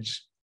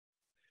image.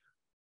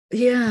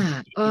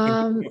 Yeah.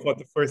 What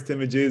the first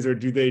image is, or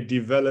do they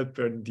develop,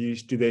 or do you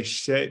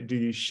shed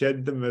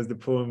them as the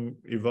poem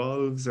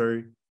evolves,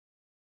 or?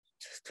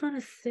 Just trying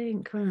to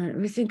think.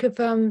 We think of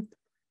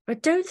I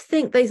don't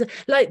think they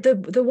like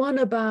the one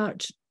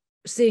about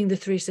seeing the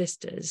 3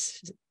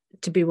 sisters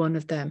to be one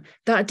of them.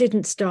 That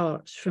didn't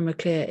start from a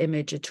clear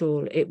image at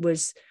all. It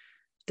was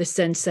the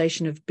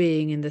sensation of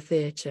being in the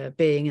theatre,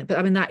 but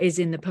I mean that is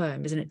in the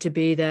poem, isn't it? To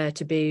be there,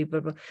 to be blah,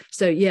 blah.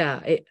 So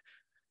yeah, it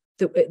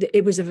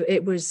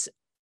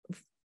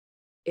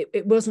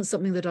wasn't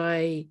something that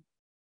I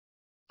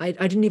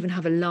didn't even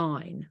have a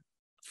line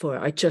for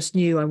it. I just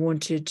knew I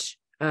wanted,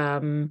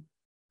 and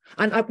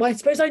I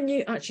suppose I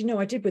knew, actually no,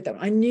 I did with them.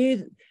 I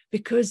knew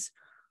because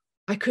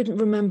I couldn't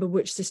remember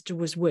which sister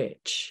was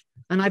which.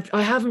 And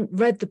I haven't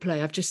read the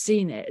play, I've just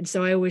seen it. And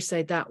so I always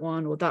say that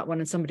one or that one,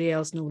 and somebody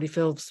else normally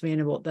fills me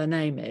in what their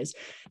name is.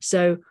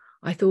 So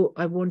I thought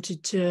I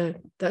wanted to,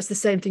 that's the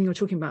same thing you're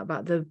talking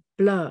about the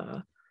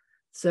blur.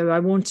 So I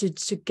wanted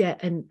to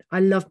get, and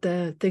I loved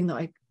the thing that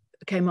I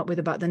came up with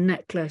about the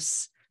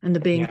necklace and the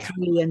being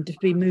 3 and to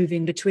be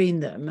moving between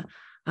them.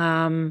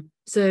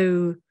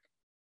 So,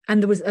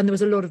 and there was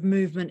a lot of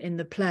movement in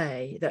the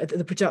play,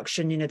 the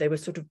production, you know, they were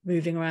sort of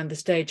moving around the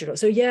stage a lot.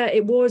 So yeah,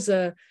 it was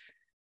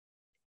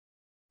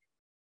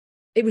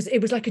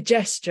like a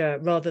gesture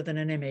rather than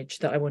an image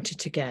that I wanted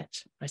to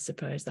get. I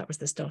suppose that was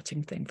the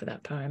starting thing for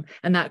that poem,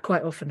 and that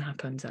quite often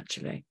happens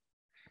actually.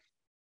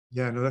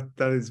 Yeah, no,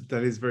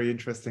 that is very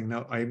interesting.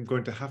 Now I'm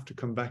going to have to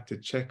come back to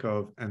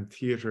Chekhov and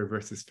theatre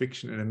versus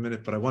fiction in a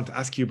minute, but I want to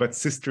ask you about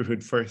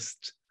sisterhood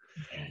first,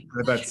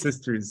 and about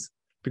sisters,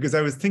 because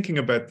I was thinking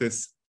about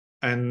this,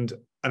 and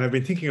I've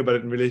been thinking about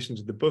it in relation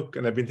to the book,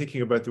 and I've been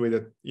thinking about the way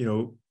that, you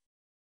know,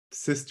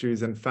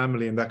 sisters and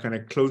family and that kind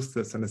of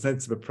closeness and a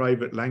sense of a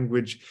private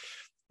language.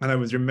 And I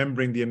was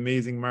remembering the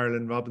amazing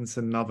Marilyn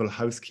Robinson novel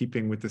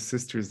Housekeeping, with the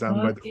sisters down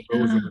by the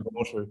frozen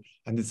water,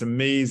 and this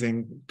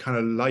amazing kind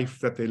of life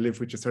that they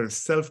live, which is sort of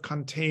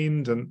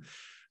self-contained and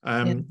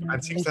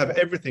seems to have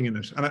everything in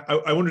it. And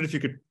I wondered if you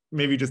could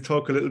maybe just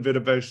talk a little bit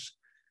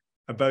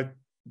about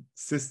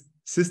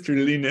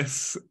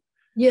sisterliness.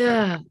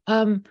 Yeah.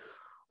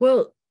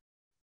 Well,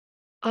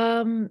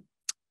 I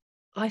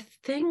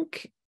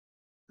think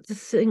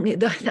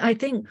I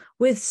think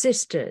with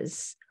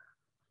sisters,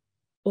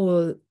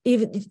 or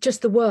even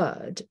just the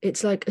word,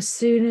 it's like as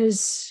soon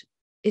as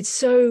it's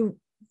so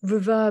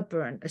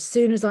reverberant, as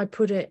soon as I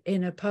put it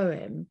in a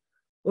poem,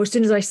 or as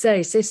soon as I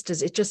say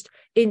sisters,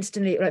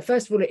 instantly, like,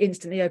 first of all, it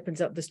instantly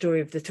opens up the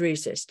story of the three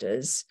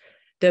sisters,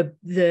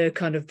 the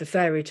kind of the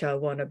fairy tale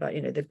one about,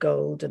 you know, the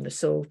gold and the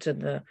salt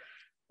and the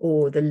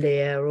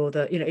Lear, or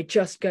the, you know, it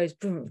just goes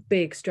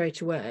big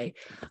straight away.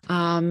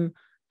 And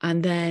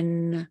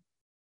then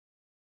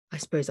I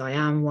suppose I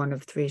am one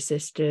of three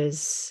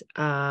sisters.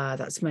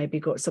 That's maybe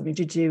got something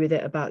to do with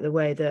it, about the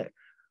way that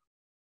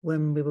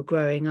when we were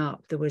growing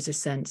up, there was a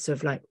sense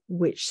of like,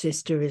 which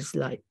sister is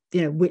like,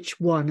 you know, which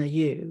one are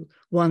you?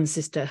 One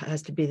sister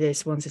has to be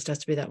this, one sister has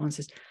to be that, one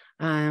sister.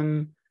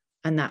 And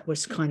that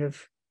was kind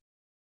of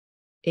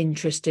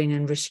interesting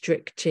and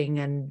restricting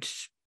and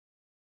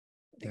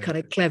kind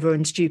of clever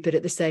and stupid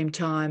at the same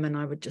time. And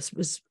I would just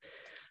was,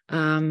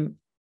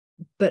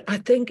 but I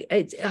think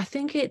it's,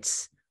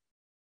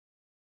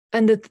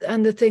 and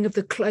the thing of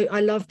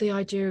I love the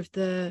idea of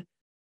the,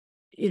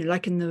 you know,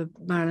 like in the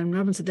Marilyn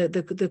Robinson,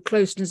 the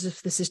closeness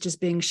of the sisters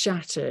being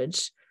shattered.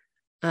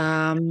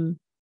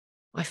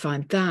 I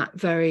find that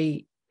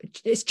very,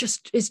 it's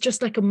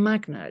just like a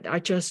magnet. I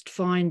just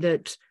find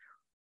that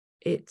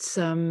it's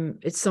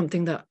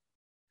something that,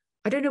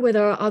 I don't know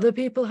whether other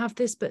people have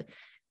this, but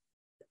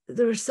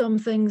there are some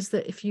things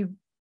that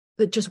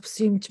that just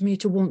seem to me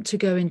to want to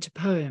go into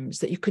poems,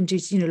 that you can do,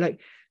 you know, like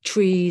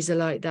trees are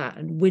like that,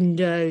 and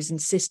windows and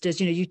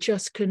sisters, you know, you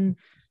just can,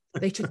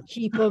 they just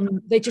keep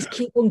on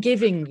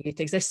giving you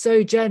things. They're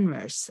so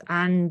generous.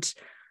 And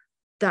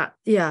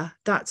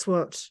that's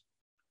what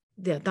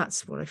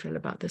I feel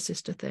about the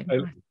sister thing.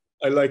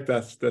 I like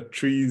that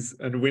trees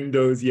and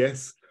windows,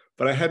 yes,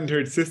 but I hadn't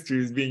heard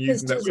sisters being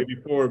used in that way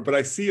before, but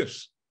I see it.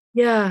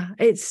 Yeah,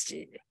 it's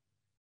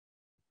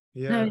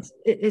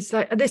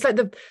like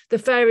the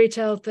fairy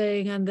tale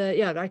thing, and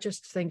I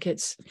just think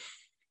it's,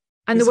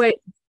 and the way,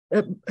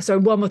 sorry,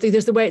 one more thing,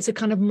 there's the way it's a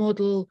kind of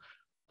model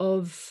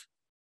of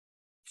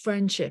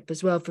friendship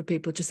as well, for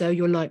people to say, oh,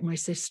 you're like my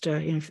sister,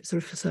 you know,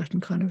 sort of a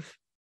certain kind of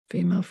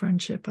female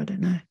friendship. I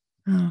don't know.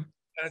 And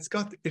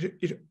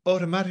it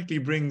automatically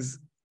brings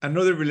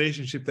another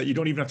relationship that you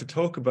don't even have to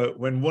talk about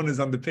when one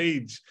is on the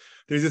page.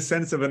 There's a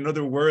sense of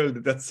another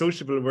world, that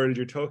sociable world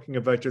you're talking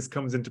about just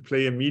comes into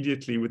play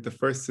immediately with the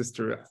first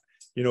sister,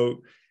 you know,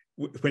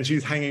 when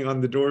she's hanging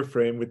on the door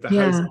frame with the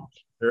house out.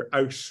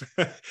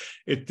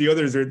 The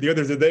others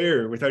are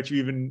there without you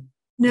even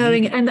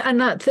knowing.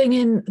 And that thing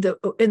in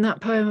that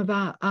poem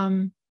about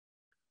I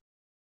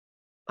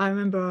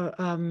remember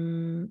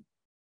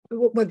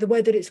the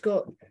way that it's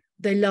got,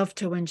 they loved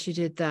her when she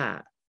did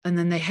that, and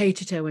then they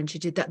hated her when she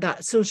did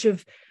that sort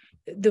of,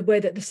 the way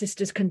that the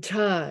sisters can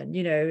turn,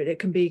 you know, it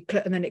can be,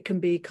 and then it can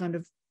be kind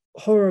of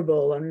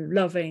horrible and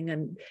loving,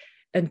 and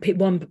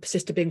one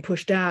sister being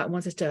pushed out and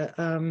one sister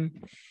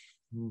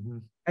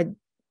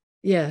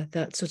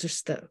that sort of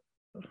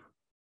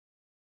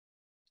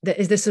that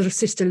is this sort of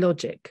sister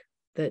logic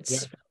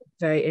that's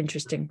very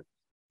interesting.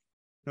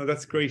 No,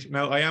 that's great.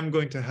 Now, I am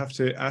going to have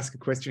to ask a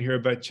question here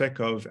about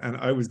Chekhov, and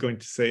I was going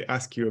to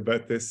ask you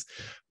about this,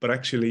 but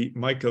actually,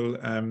 Michael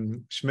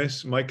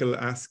Schmidt, Michael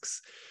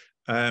asks,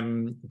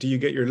 do you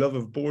get your love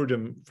of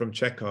boredom from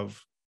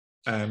Chekhov,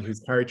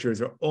 whose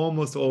characters are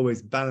almost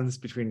always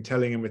balanced between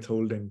telling and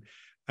withholding?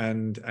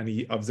 And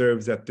he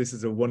observes that this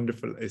is a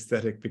wonderful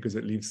aesthetic because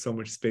it leaves so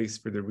much space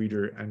for the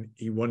reader, and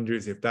he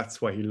wonders if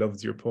that's why he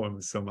loves your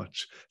poems so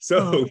much.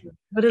 So,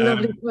 what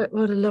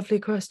a lovely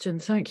question.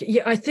 Thank you.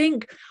 Yeah, I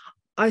think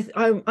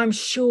I'm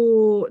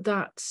sure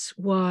that's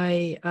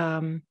why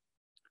I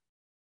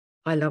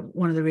love,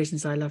 one of the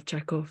reasons I love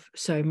Chekhov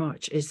so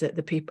much is that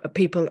the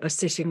people are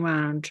sitting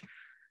around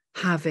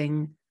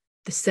having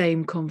the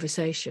same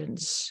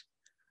conversations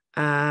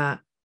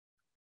that,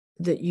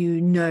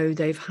 you know,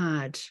 they've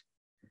had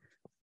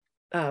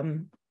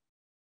for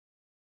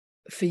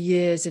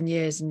years and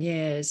years and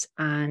years.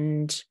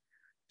 And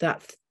the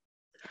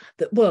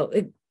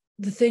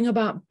thing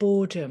about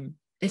boredom,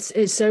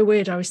 it's so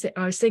weird. I was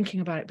thinking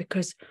about it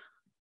because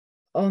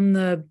on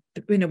the,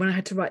 you know, when I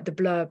had to write the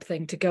blurb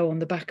thing to go on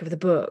the back of the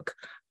book,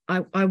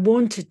 I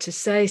wanted to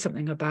say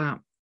something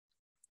about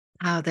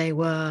how they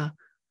were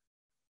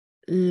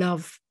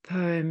love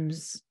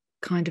poems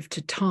kind of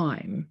to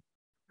time,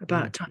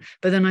 about time.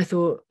 But then I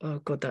thought, oh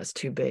God, that's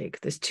too big.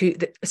 There's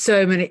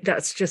so many,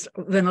 that's just,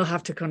 then I'll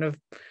have to kind of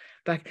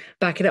back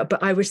it up.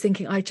 But I was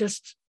thinking, I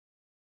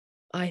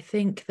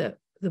think that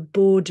the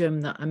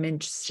boredom that I'm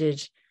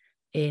interested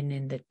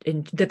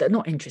that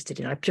not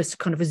interested in, I've just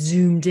kind of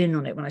zoomed in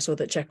on it when I saw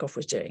that Chekhov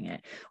was doing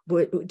it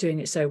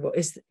so well,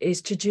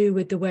 is to do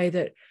with the way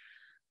that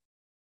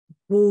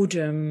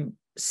boredom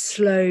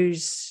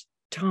slows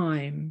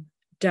time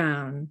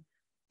down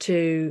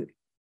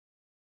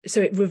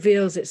so it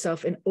reveals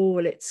itself in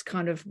all its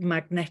kind of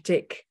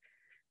magnetic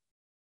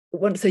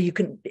so you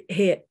can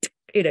hear,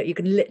 you know, you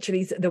can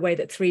literally, the way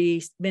that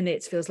 3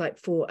 minutes feels like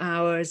 4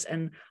 hours.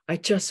 And I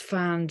just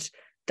found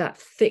that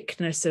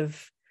thickness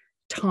of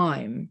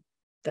time,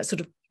 that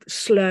sort of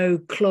slow,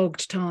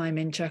 clogged time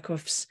in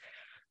Chekhov's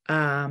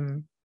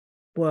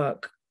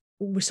work,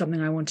 was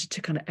something I wanted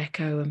to kind of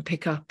echo and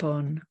pick up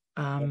on.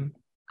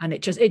 And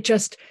it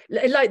just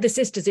like the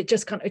sisters, it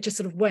just sort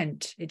of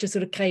went, it just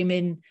sort of came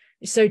in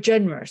so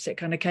generous. It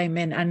kind of came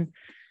in,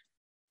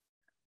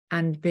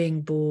 and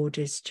being bored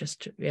is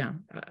just, yeah.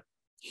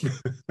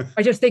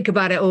 I just think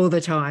about it all the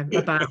time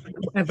about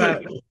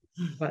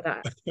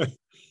that.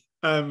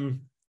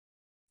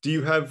 Do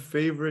you have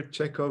favorite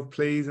Chekhov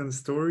plays and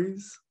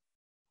stories?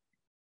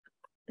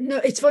 No,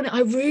 it's funny.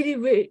 I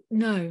really,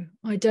 no,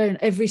 I don't.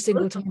 Every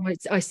single time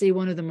I see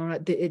one of them, I'm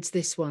like, it's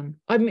this one.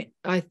 I mean,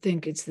 I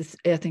think it's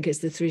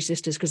the Three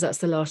Sisters, because that's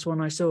the last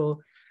one I saw.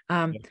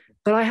 But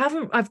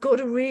I've got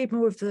to read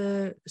more of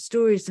the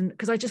stories, and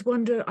because I just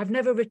wonder, I've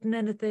never written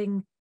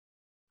anything.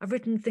 I've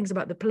written things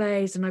about the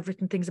plays and I've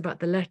written things about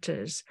the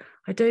letters.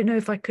 I don't know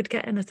if I could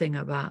get anything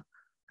about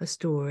a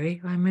story.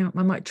 I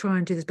might try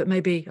and do this, but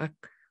maybe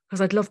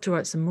because I'd love to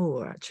write some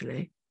more,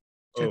 actually.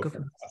 Oh,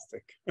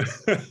 fantastic.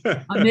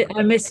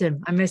 I miss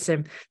him.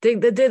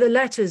 The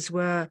letters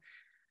were,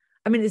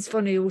 I mean, it's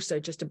funny also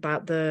just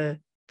about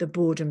the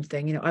boredom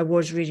thing. You know, I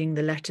was reading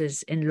the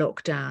letters in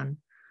lockdown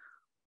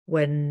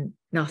when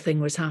nothing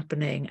was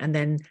happening. And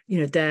then, you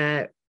know,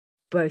 they're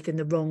both in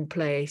the wrong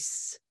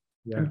place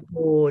and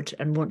bored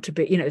and want to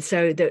be, you know,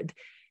 so that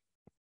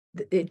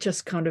it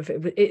just kind of,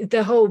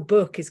 the whole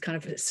book is kind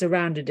of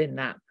surrounded in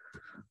that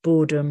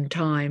boredom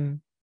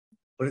time.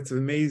 But it's an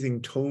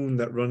amazing tone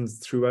that runs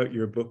throughout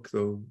your book,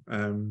 though.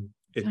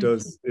 It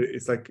does.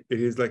 It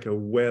is like a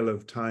well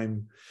of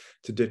time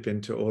to dip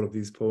into all of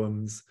these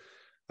poems.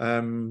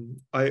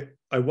 I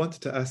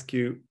wanted to ask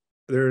you,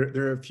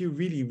 there are a few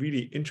really,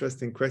 really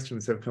interesting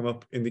questions that have come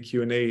up in the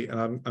Q&A,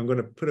 and I'm going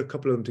to put a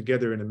couple of them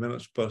together in a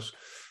minute, but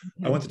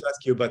I wanted to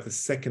ask you about the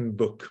second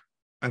book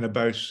and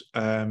about,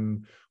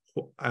 and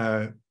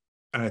I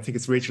think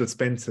it's Rachel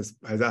Spence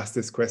has asked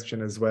this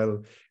question as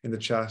well in the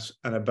chat,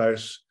 and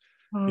about,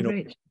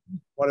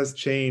 what has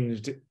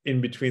changed in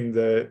between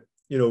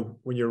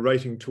when you're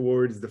writing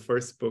towards the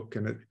first book,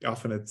 and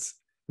often it's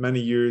many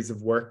years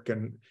of work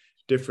and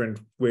different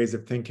ways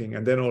of thinking,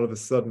 and then all of a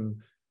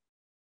sudden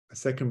a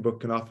second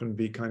book can often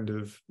be kind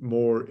of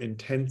more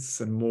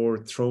intense and more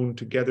thrown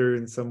together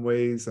in some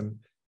ways. And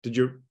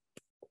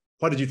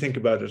what did you think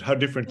about it? How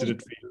different did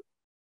it feel?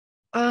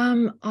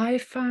 I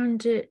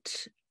found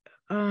it,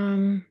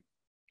 I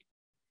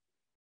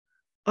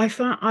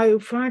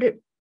found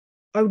it,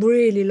 I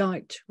really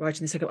liked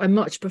writing the second. I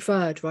much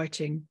preferred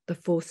writing The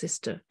Fourth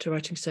Sister to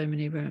writing So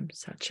Many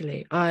Rooms,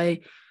 actually. Oh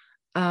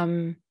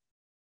God,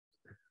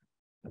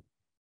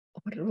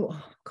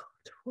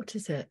 what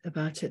is it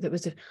about it?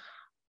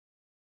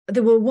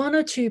 There were one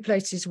or two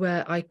places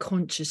where I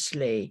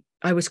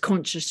was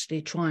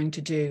consciously trying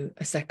to do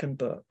a second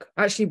book.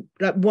 Actually,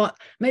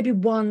 maybe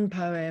one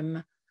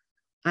poem,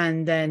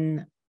 and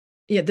then,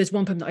 there's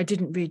one poem that I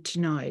didn't read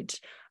tonight,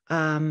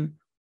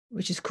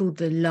 which is called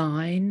The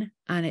Line,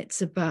 and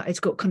it's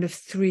got kind of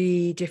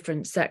 3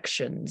 different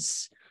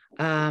sections.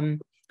 And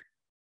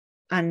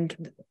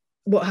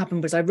what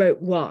happened was I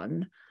wrote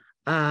one,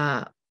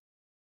 and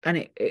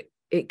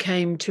it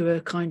came to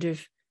a kind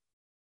of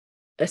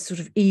a sort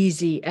of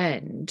easy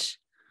end,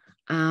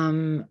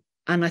 and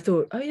I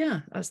thought, oh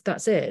yeah,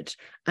 that's it.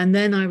 And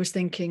then I was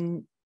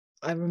thinking,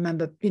 I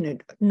remember,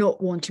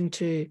 not wanting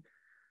to,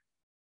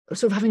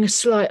 sort of having a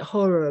slight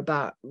horror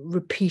about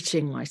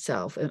repeating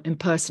myself,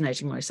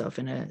 impersonating myself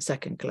in a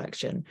second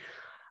collection,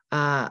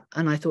 and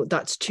I thought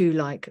that's too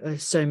like a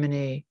So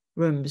Many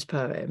Rooms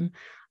poem.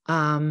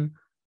 And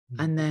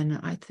then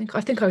I think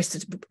I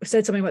said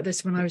something about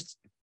this when I was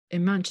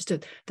in Manchester,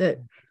 that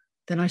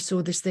then I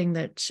saw this thing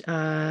that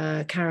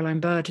Caroline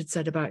Bird had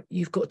said about,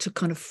 you've got to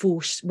kind of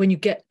force, when you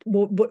get,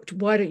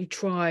 why don't you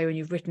try, when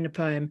you've written a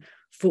poem,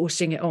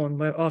 forcing it on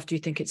where after you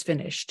think it's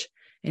finished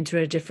into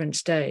a different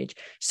stage.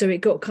 So it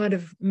got kind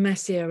of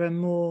messier and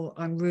more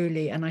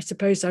unruly. And I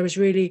suppose I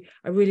really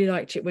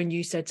liked it when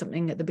you said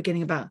something at the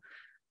beginning about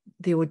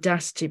the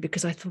audacity,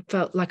 because I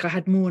felt like I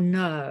had more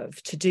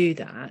nerve to do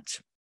that.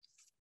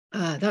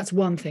 That's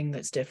one thing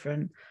that's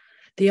different.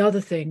 The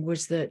other thing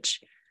was that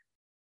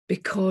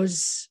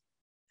because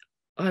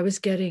I was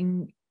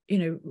getting,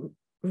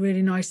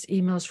 really nice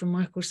emails from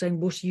Michael saying,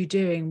 what are you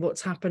doing?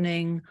 What's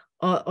happening?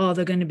 Are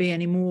there going to be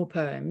any more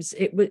poems?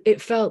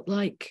 It felt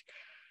like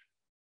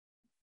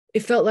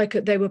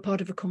they were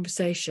part of a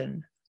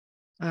conversation.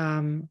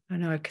 I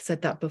know I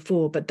said that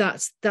before, but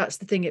that's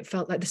the thing. It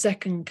felt like the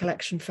second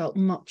collection felt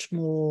much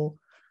more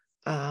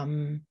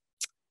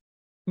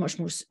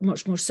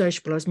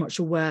sociable.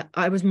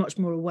 I was much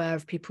more aware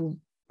of people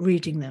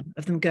reading them,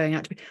 of them going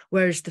out to me,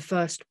 whereas the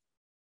first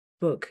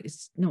book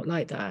is not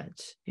like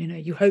that.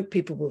 You hope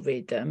people will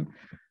read them,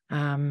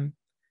 and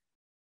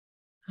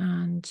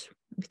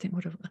I think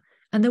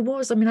and there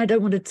was, I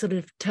don't want to sort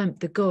of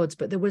tempt the gods,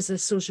 but there was a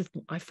sort of,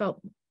 I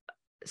felt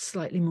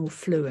slightly more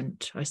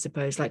fluent, I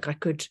suppose, like I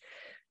could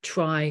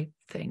try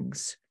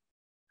things.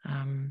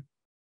 No,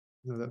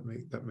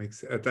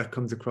 that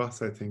comes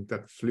across, I think,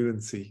 that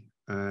fluency,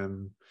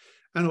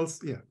 and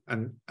also,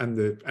 and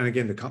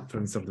again, the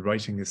confidence of the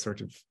writing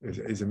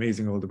is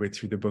amazing all the way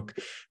through the book.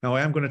 Now,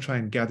 I am going to try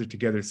and gather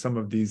together some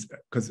of these,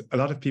 because a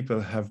lot of people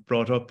have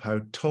brought up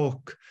how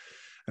talk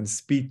and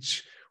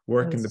speech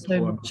working the There's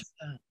so much of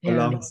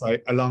poems that. Yeah.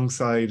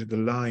 alongside the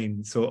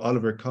line. So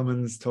Oliver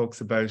Cummins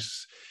talks about,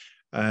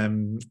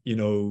 you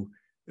know,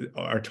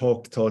 our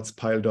thoughts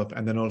piled up,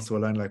 and then also a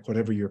line like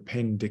whatever your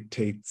pen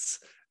dictates.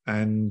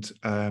 And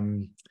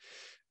Beverly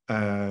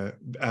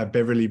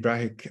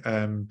Brahick,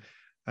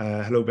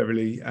 hello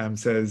Beverly,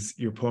 says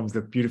your poems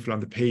look beautiful on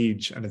the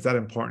page, and is that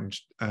important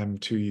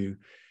to you?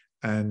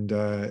 And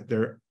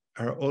there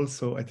are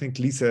also, I think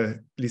Lisa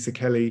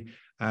Kelly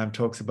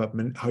talks about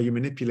how you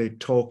manipulate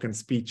talk and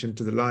speech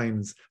into the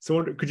lines.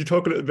 So could you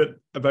talk a little bit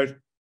about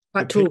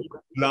the Talk.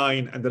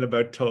 line and then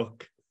about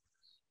talk?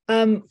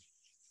 I'd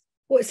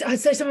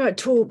say something about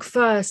talk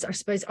first. I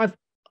suppose I've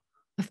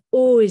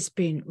always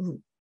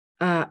been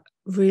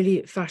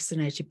really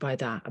fascinated by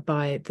that,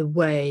 by the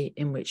way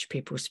in which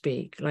people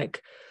speak,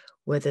 like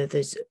whether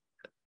there's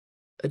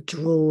a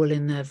drawl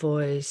in their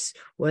voice,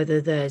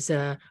 whether there's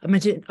I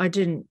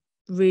didn't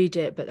read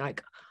it, but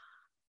like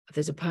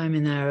there's a poem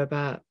in there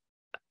about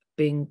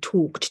being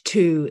talked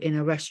to in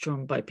a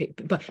restaurant by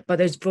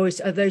those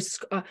voice, I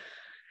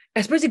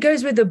suppose it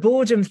goes with the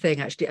boredom thing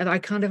actually, and I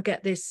kind of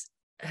get this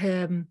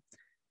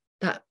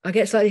that I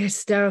get slightly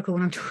hysterical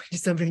when I'm talking to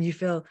somebody and you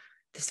feel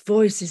this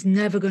voice is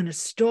never going to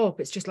stop.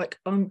 It's just like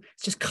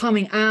it's just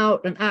coming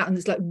out, and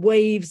it's like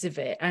waves of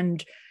it,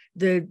 and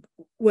the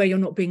where you're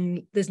not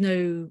being, there's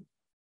no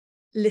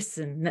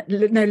listening,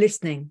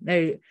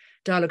 no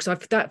dialogue. So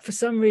that for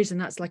some reason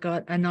that's like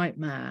a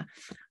nightmare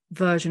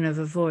version of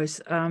a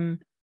voice.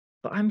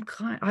 But I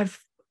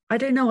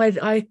don't know.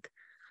 I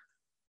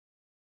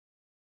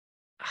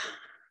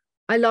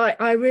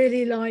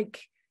really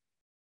like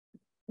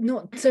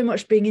not so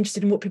much being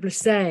interested in what people are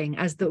saying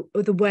as the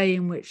way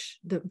in which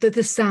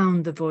the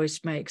sound the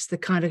voice makes, the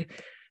kind of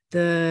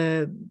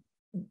the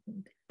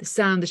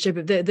sound, the shape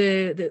of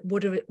the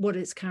what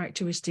its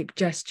characteristic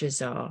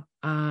gestures are,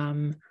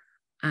 and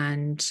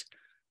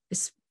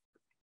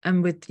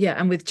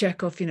with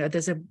Chekhov, you know,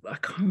 there's I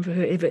can't remember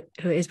who it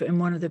is, but in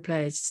one of the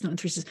plays, it's not in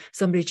Three,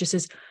 somebody just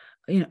says,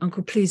 you know,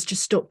 Uncle, please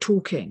just stop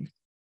talking,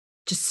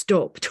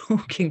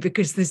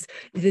 because there's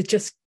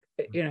just,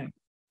 you know,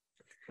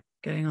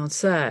 going on.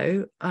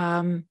 So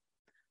and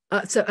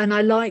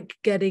I like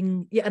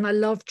getting, and I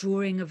love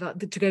drawing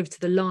about to go to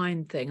the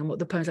line thing and what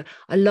the poems are.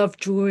 I love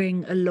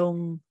drawing a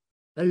long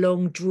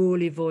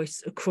drawly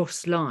voice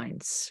across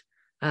lines.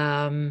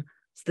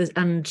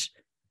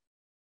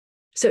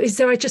 So I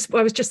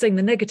was just saying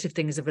the negative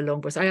things of a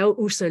long voice. I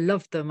also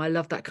love them. I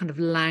love that kind of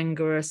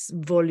languorous,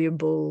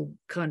 voluble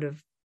kind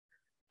of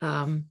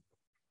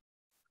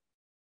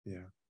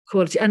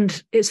quality.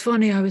 And it's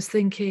funny, I was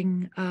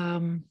thinking,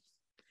 God,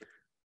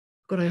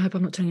 I hope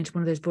I'm not turning into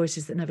one of those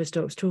voices that never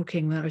stops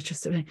talking. That was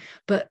just something.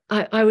 But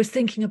I was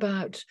thinking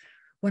about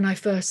when I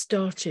first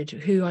started,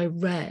 who I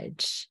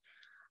read,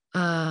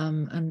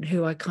 and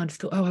who I kind of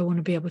thought, oh, I want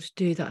to be able to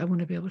do that. I want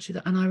to be able to do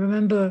that. And I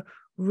remember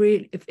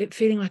really it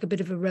feeling like a bit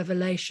of a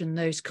revelation.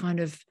 They're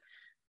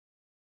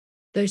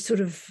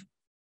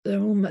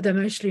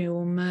mostly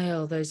all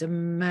male. Those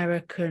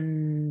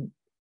American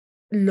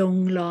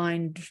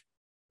long-lined,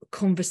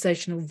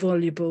 conversational,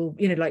 voluble,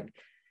 you know, like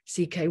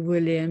C.K.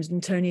 Williams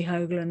and Tony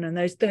Hoagland and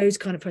those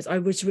kind of poets.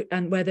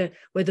 And where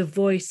the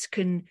voice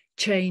can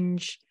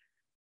change,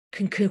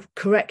 can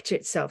correct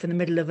itself in the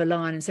middle of a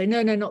line and say,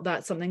 no, not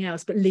that, something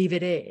else, but leave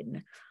it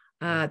in.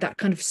 That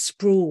kind of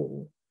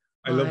sprawl.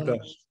 I love that.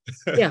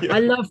 Yeah, I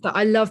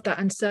love that.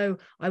 And so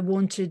I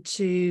was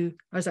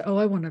like, oh,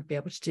 I want to be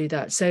able to do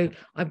that. So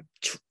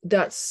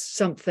that's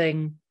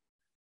something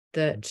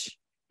that,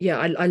 yeah,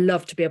 I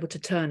love to be able to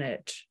turn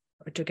it,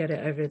 or to get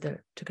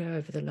it to go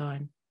over the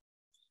line,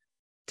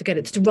 to get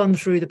it to run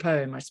through the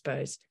poem, I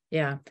suppose.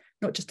 Yeah,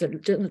 not just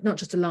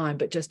a line,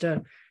 but just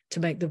to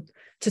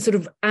sort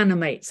of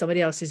animate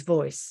somebody else's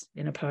voice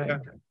in a poem. Yeah.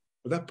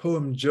 Well, that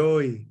poem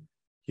Joy,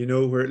 you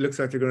know, where it looks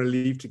like they're going to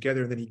leave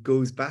together and then he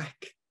goes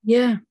back.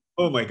 Yeah.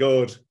 Oh my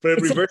God. But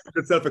it reversed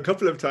itself a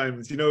couple of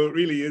times. You know, it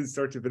really is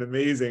sort of an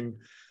amazing,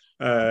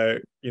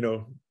 you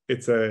know,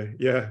 it's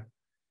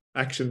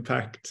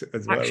action-packed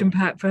as well.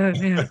 Action-packed poem,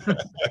 yeah.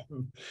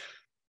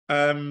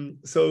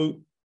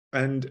 So,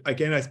 and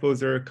again, I suppose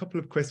there are a couple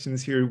of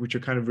questions here which are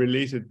kind of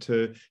related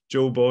to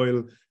Joe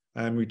Boyle,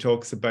 and we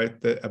talks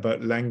about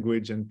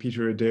language, and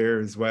Peter Adair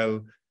as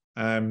well,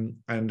 and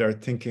are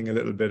thinking a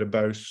little bit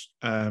about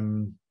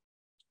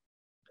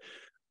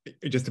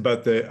just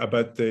about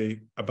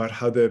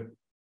how the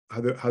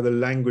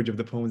language of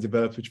the poems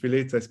develops, which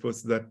relates, I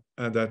suppose, to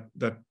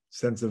that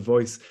sense of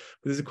voice.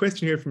 But there's a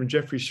question here from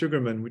Jeffrey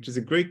Sugarman, which is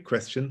a great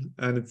question,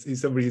 and he's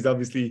somebody who's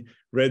obviously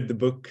read the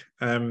book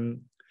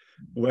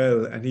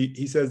well, and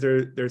he says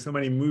there are so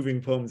many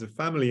moving poems of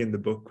family in the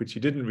book which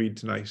he didn't read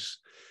tonight,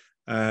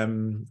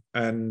 and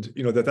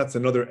you know that's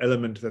another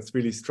element that's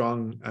really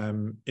strong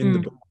in the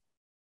book.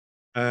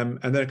 And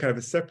then kind of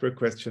a separate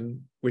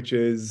question, which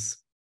is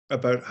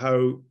about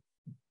how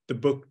the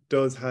book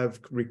does have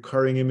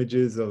recurring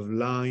images of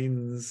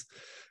lines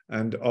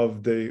and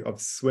of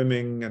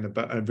swimming and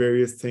about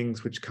various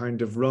things which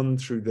kind of run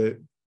through the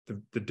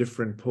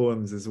different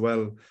poems as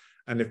well.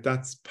 And if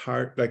that's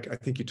part, like, I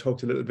think you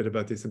talked a little bit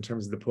about this in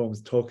terms of the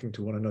poems talking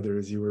to one another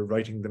as you were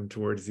writing them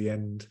towards the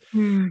end.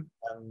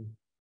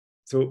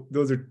 So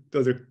those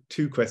are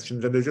two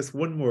questions, and there's just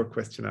one more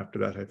question after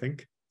that, I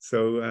think.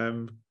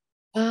 So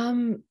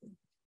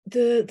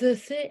the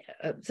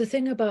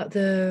thing about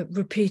the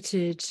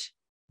repeated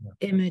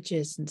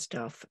images and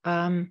stuff,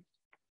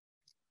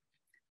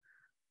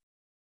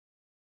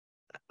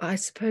 I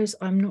suppose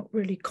I'm not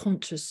really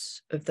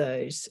conscious of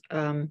those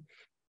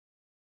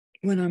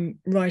when I'm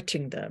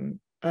writing them.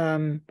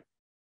 And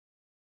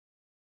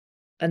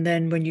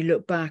then when you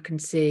look back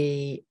and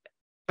see,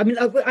 I mean,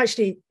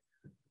 actually,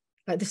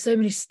 like, there's so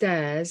many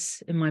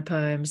stairs in my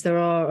poems. There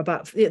are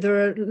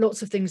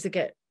lots of things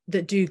that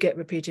do get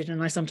repeated,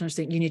 and I sometimes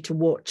think you need to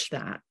watch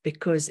that,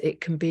 because it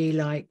can be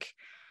like,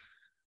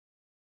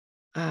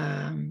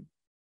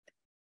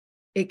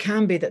 it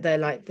can be that they're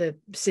like the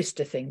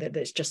sister thing, that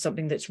it's just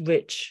something that's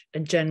rich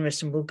and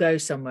generous and will go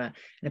somewhere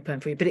in a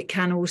poem for you. But it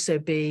can also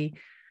be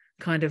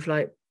kind of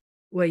like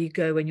where you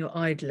go when you're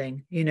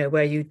idling, you know,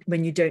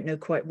 when you don't know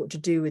quite what to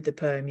do with the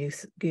poem, you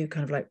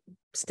kind of like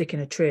stick in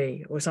a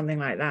tree or something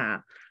like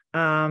that.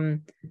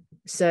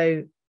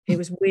 So it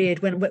was weird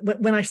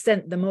when I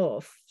sent them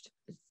off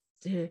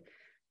to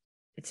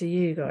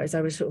you guys.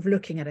 I was sort of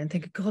looking at it and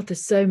thinking, God,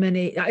 there's so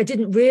many. I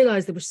didn't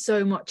realize there was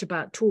so much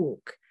about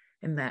talk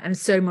in there, and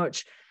so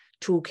much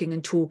talking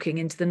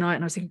into the night.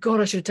 And I was thinking,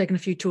 God, I should have taken a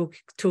few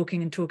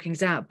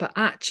talkings out. But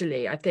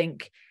actually, I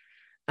think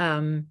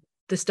the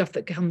stuff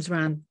that comes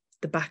around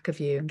the back of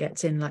you and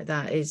gets in like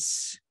that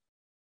is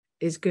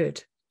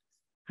good.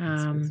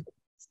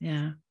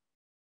 Yeah.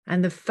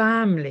 And the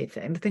family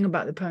thing, the thing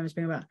about the poems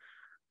being about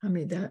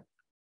family, that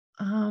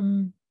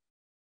I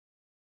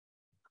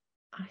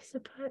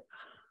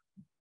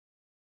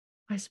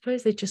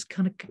suppose they just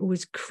kind of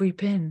always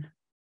creep in.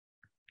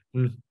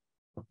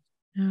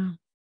 Yeah.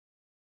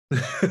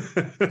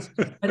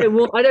 I don't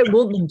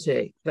want them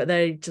to, but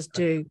they just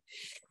do.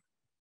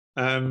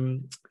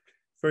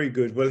 Very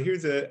good. Well,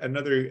 here's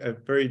another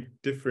very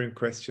different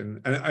question,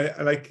 and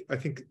I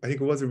think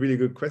it was a really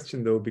good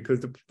question, though, because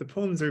the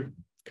poems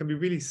can be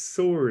really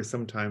sore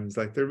sometimes.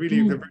 Like, they're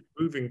very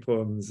moving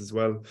poems as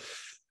well.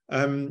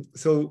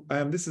 So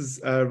this is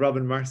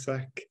Robin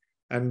Marsack,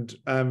 and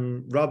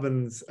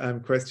Robin's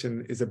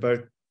question is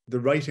about the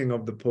writing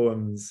of the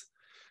poems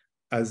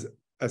as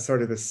a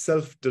sort of a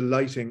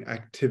self-delighting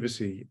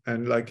activity,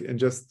 and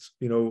just,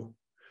 you know,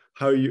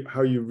 how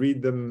you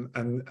read them,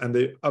 and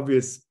the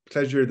obvious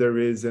pleasure there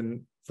is,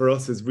 and for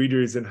us as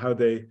readers, and how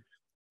they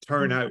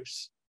turn out,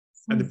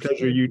 and the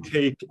pleasure you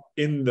take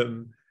in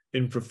them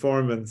in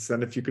performance.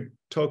 And if you could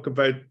talk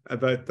about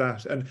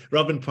that. And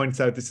Robin points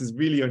out this is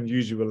really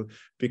unusual,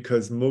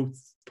 because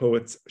most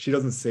poets, she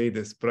doesn't say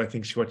this, but I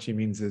think what she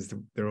means is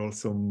they're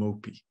also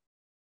mopey.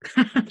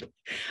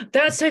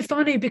 That's so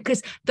funny,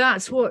 because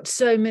that's what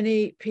so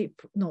many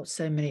people, not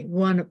so many,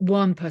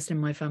 one person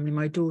in my family,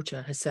 my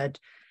daughter, has said,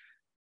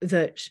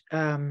 that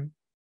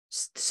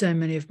so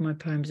many of my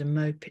poems are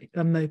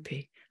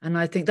mopey, and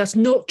I think that's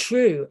not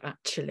true,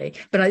 actually.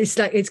 But it's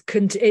like it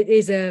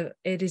is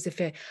a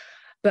fear.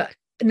 But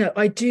no,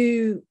 I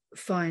do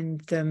find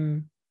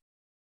them,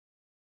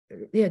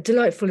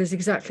 delightful is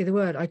exactly the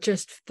word. I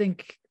just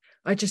think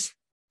I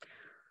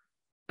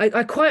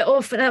quite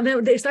often, I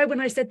mean, it's like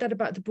when I said that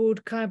about the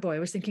Bored Cowboy, I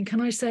was thinking,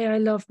 can I say I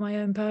love my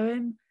own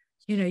poem?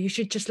 You know, you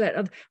should just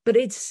let. But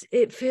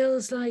it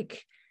feels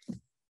like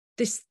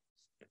this.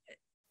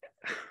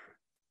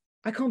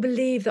 I can't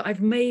believe that I've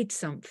made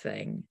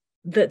something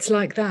that's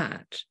like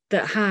that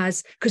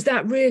has, because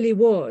that really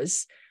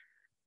was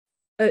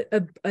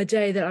a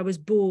day that I was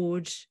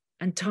bored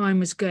and time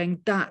was going,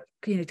 that,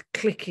 you know,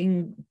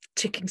 ticking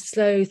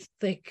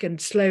thick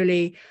and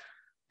slowly.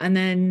 And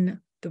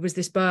then there was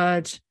this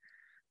bird.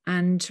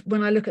 And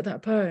when I look at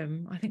that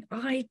poem, I think,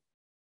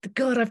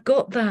 God, I've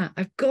got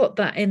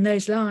that in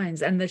those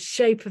lines, and the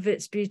shape of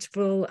it's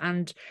beautiful.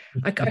 And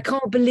I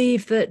can't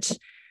believe that.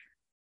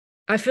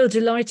 I feel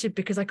delighted,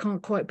 because I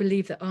can't quite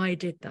believe that I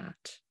did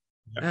that.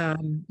 Yeah.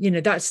 You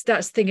know, that's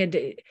the thing. And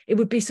it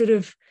would be sort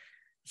of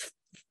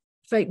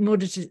fake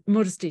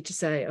modesty to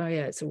say, oh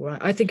yeah, it's all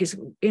right. I think it's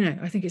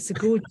a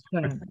gorgeous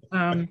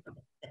poem.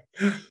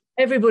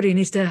 Everybody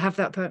needs to have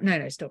that poem.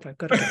 No, stop. I've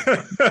got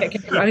to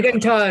I'm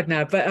getting tired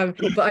now, but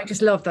I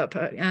just love that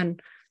poem,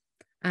 and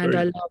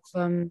I love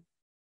and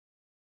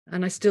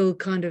I still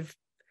kind of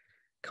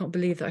can't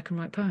believe that I can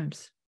write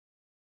poems.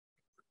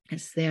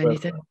 It's the only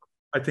thing.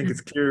 I think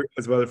it's clear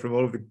as well from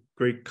all of the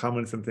great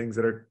comments and things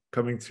that are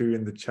coming through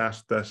in the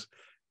chat that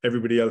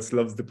everybody else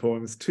loves the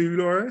poems too,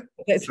 Laura.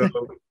 So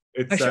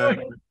it's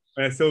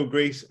so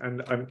great.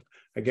 And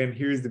again,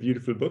 here's the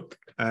beautiful book.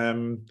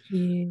 And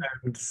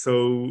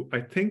so I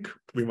think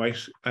we might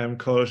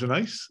call it a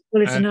night.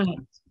 Well, it's a night.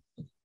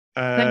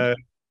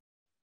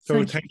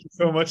 Thank you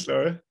so much,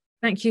 Laura.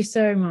 Thank you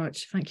so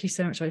much. Thank you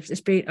so much.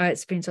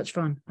 It's been such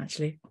fun,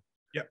 actually.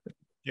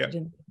 Yeah.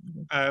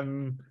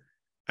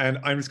 And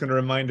I'm just going to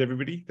remind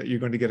everybody that you're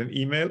going to get an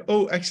email.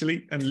 Oh,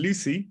 actually, and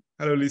Lucy,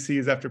 hello, Lucy,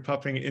 is after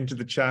popping into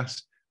the chat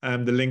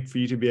the link for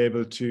you to be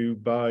able to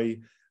buy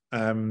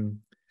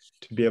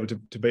to be able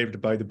to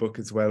buy the book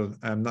as well,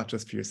 not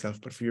just for yourself,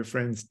 but for your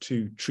friends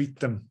to treat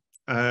them,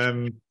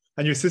 and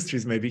your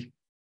sisters maybe,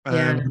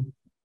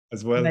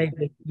 as well.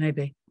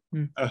 Maybe.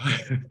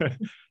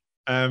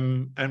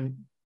 And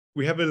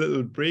we have a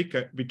little break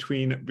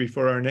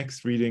before our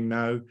next reading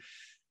now,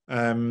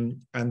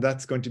 and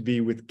that's going to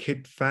be with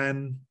Kit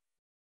Fan,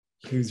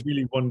 who's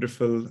really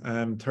wonderful.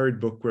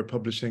 Third book we're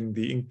publishing,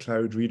 The Ink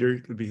Cloud Reader.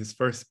 It'll be his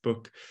first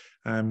book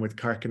with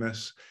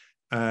Carcanet,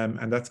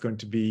 and that's going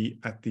to be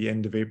at the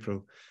end of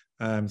April.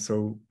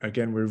 So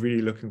again, we're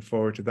really looking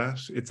forward to that.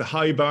 It's a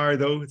high bar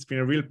though. It's been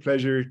a real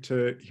pleasure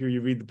to hear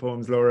you read the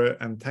poems, Laura,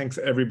 and thanks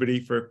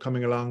everybody for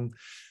coming along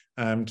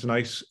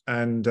tonight.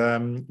 And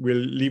we'll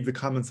leave the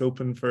comments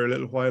open for a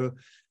little while,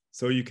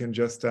 so you can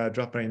just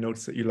drop any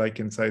notes that you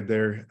like inside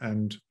there,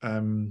 and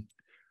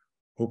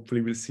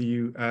hopefully we'll see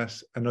you at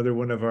another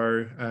one of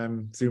our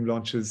Zoom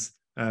launches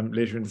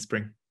later in the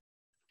spring.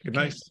 Good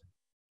night.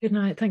 Good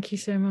night. Thank you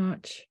so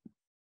much.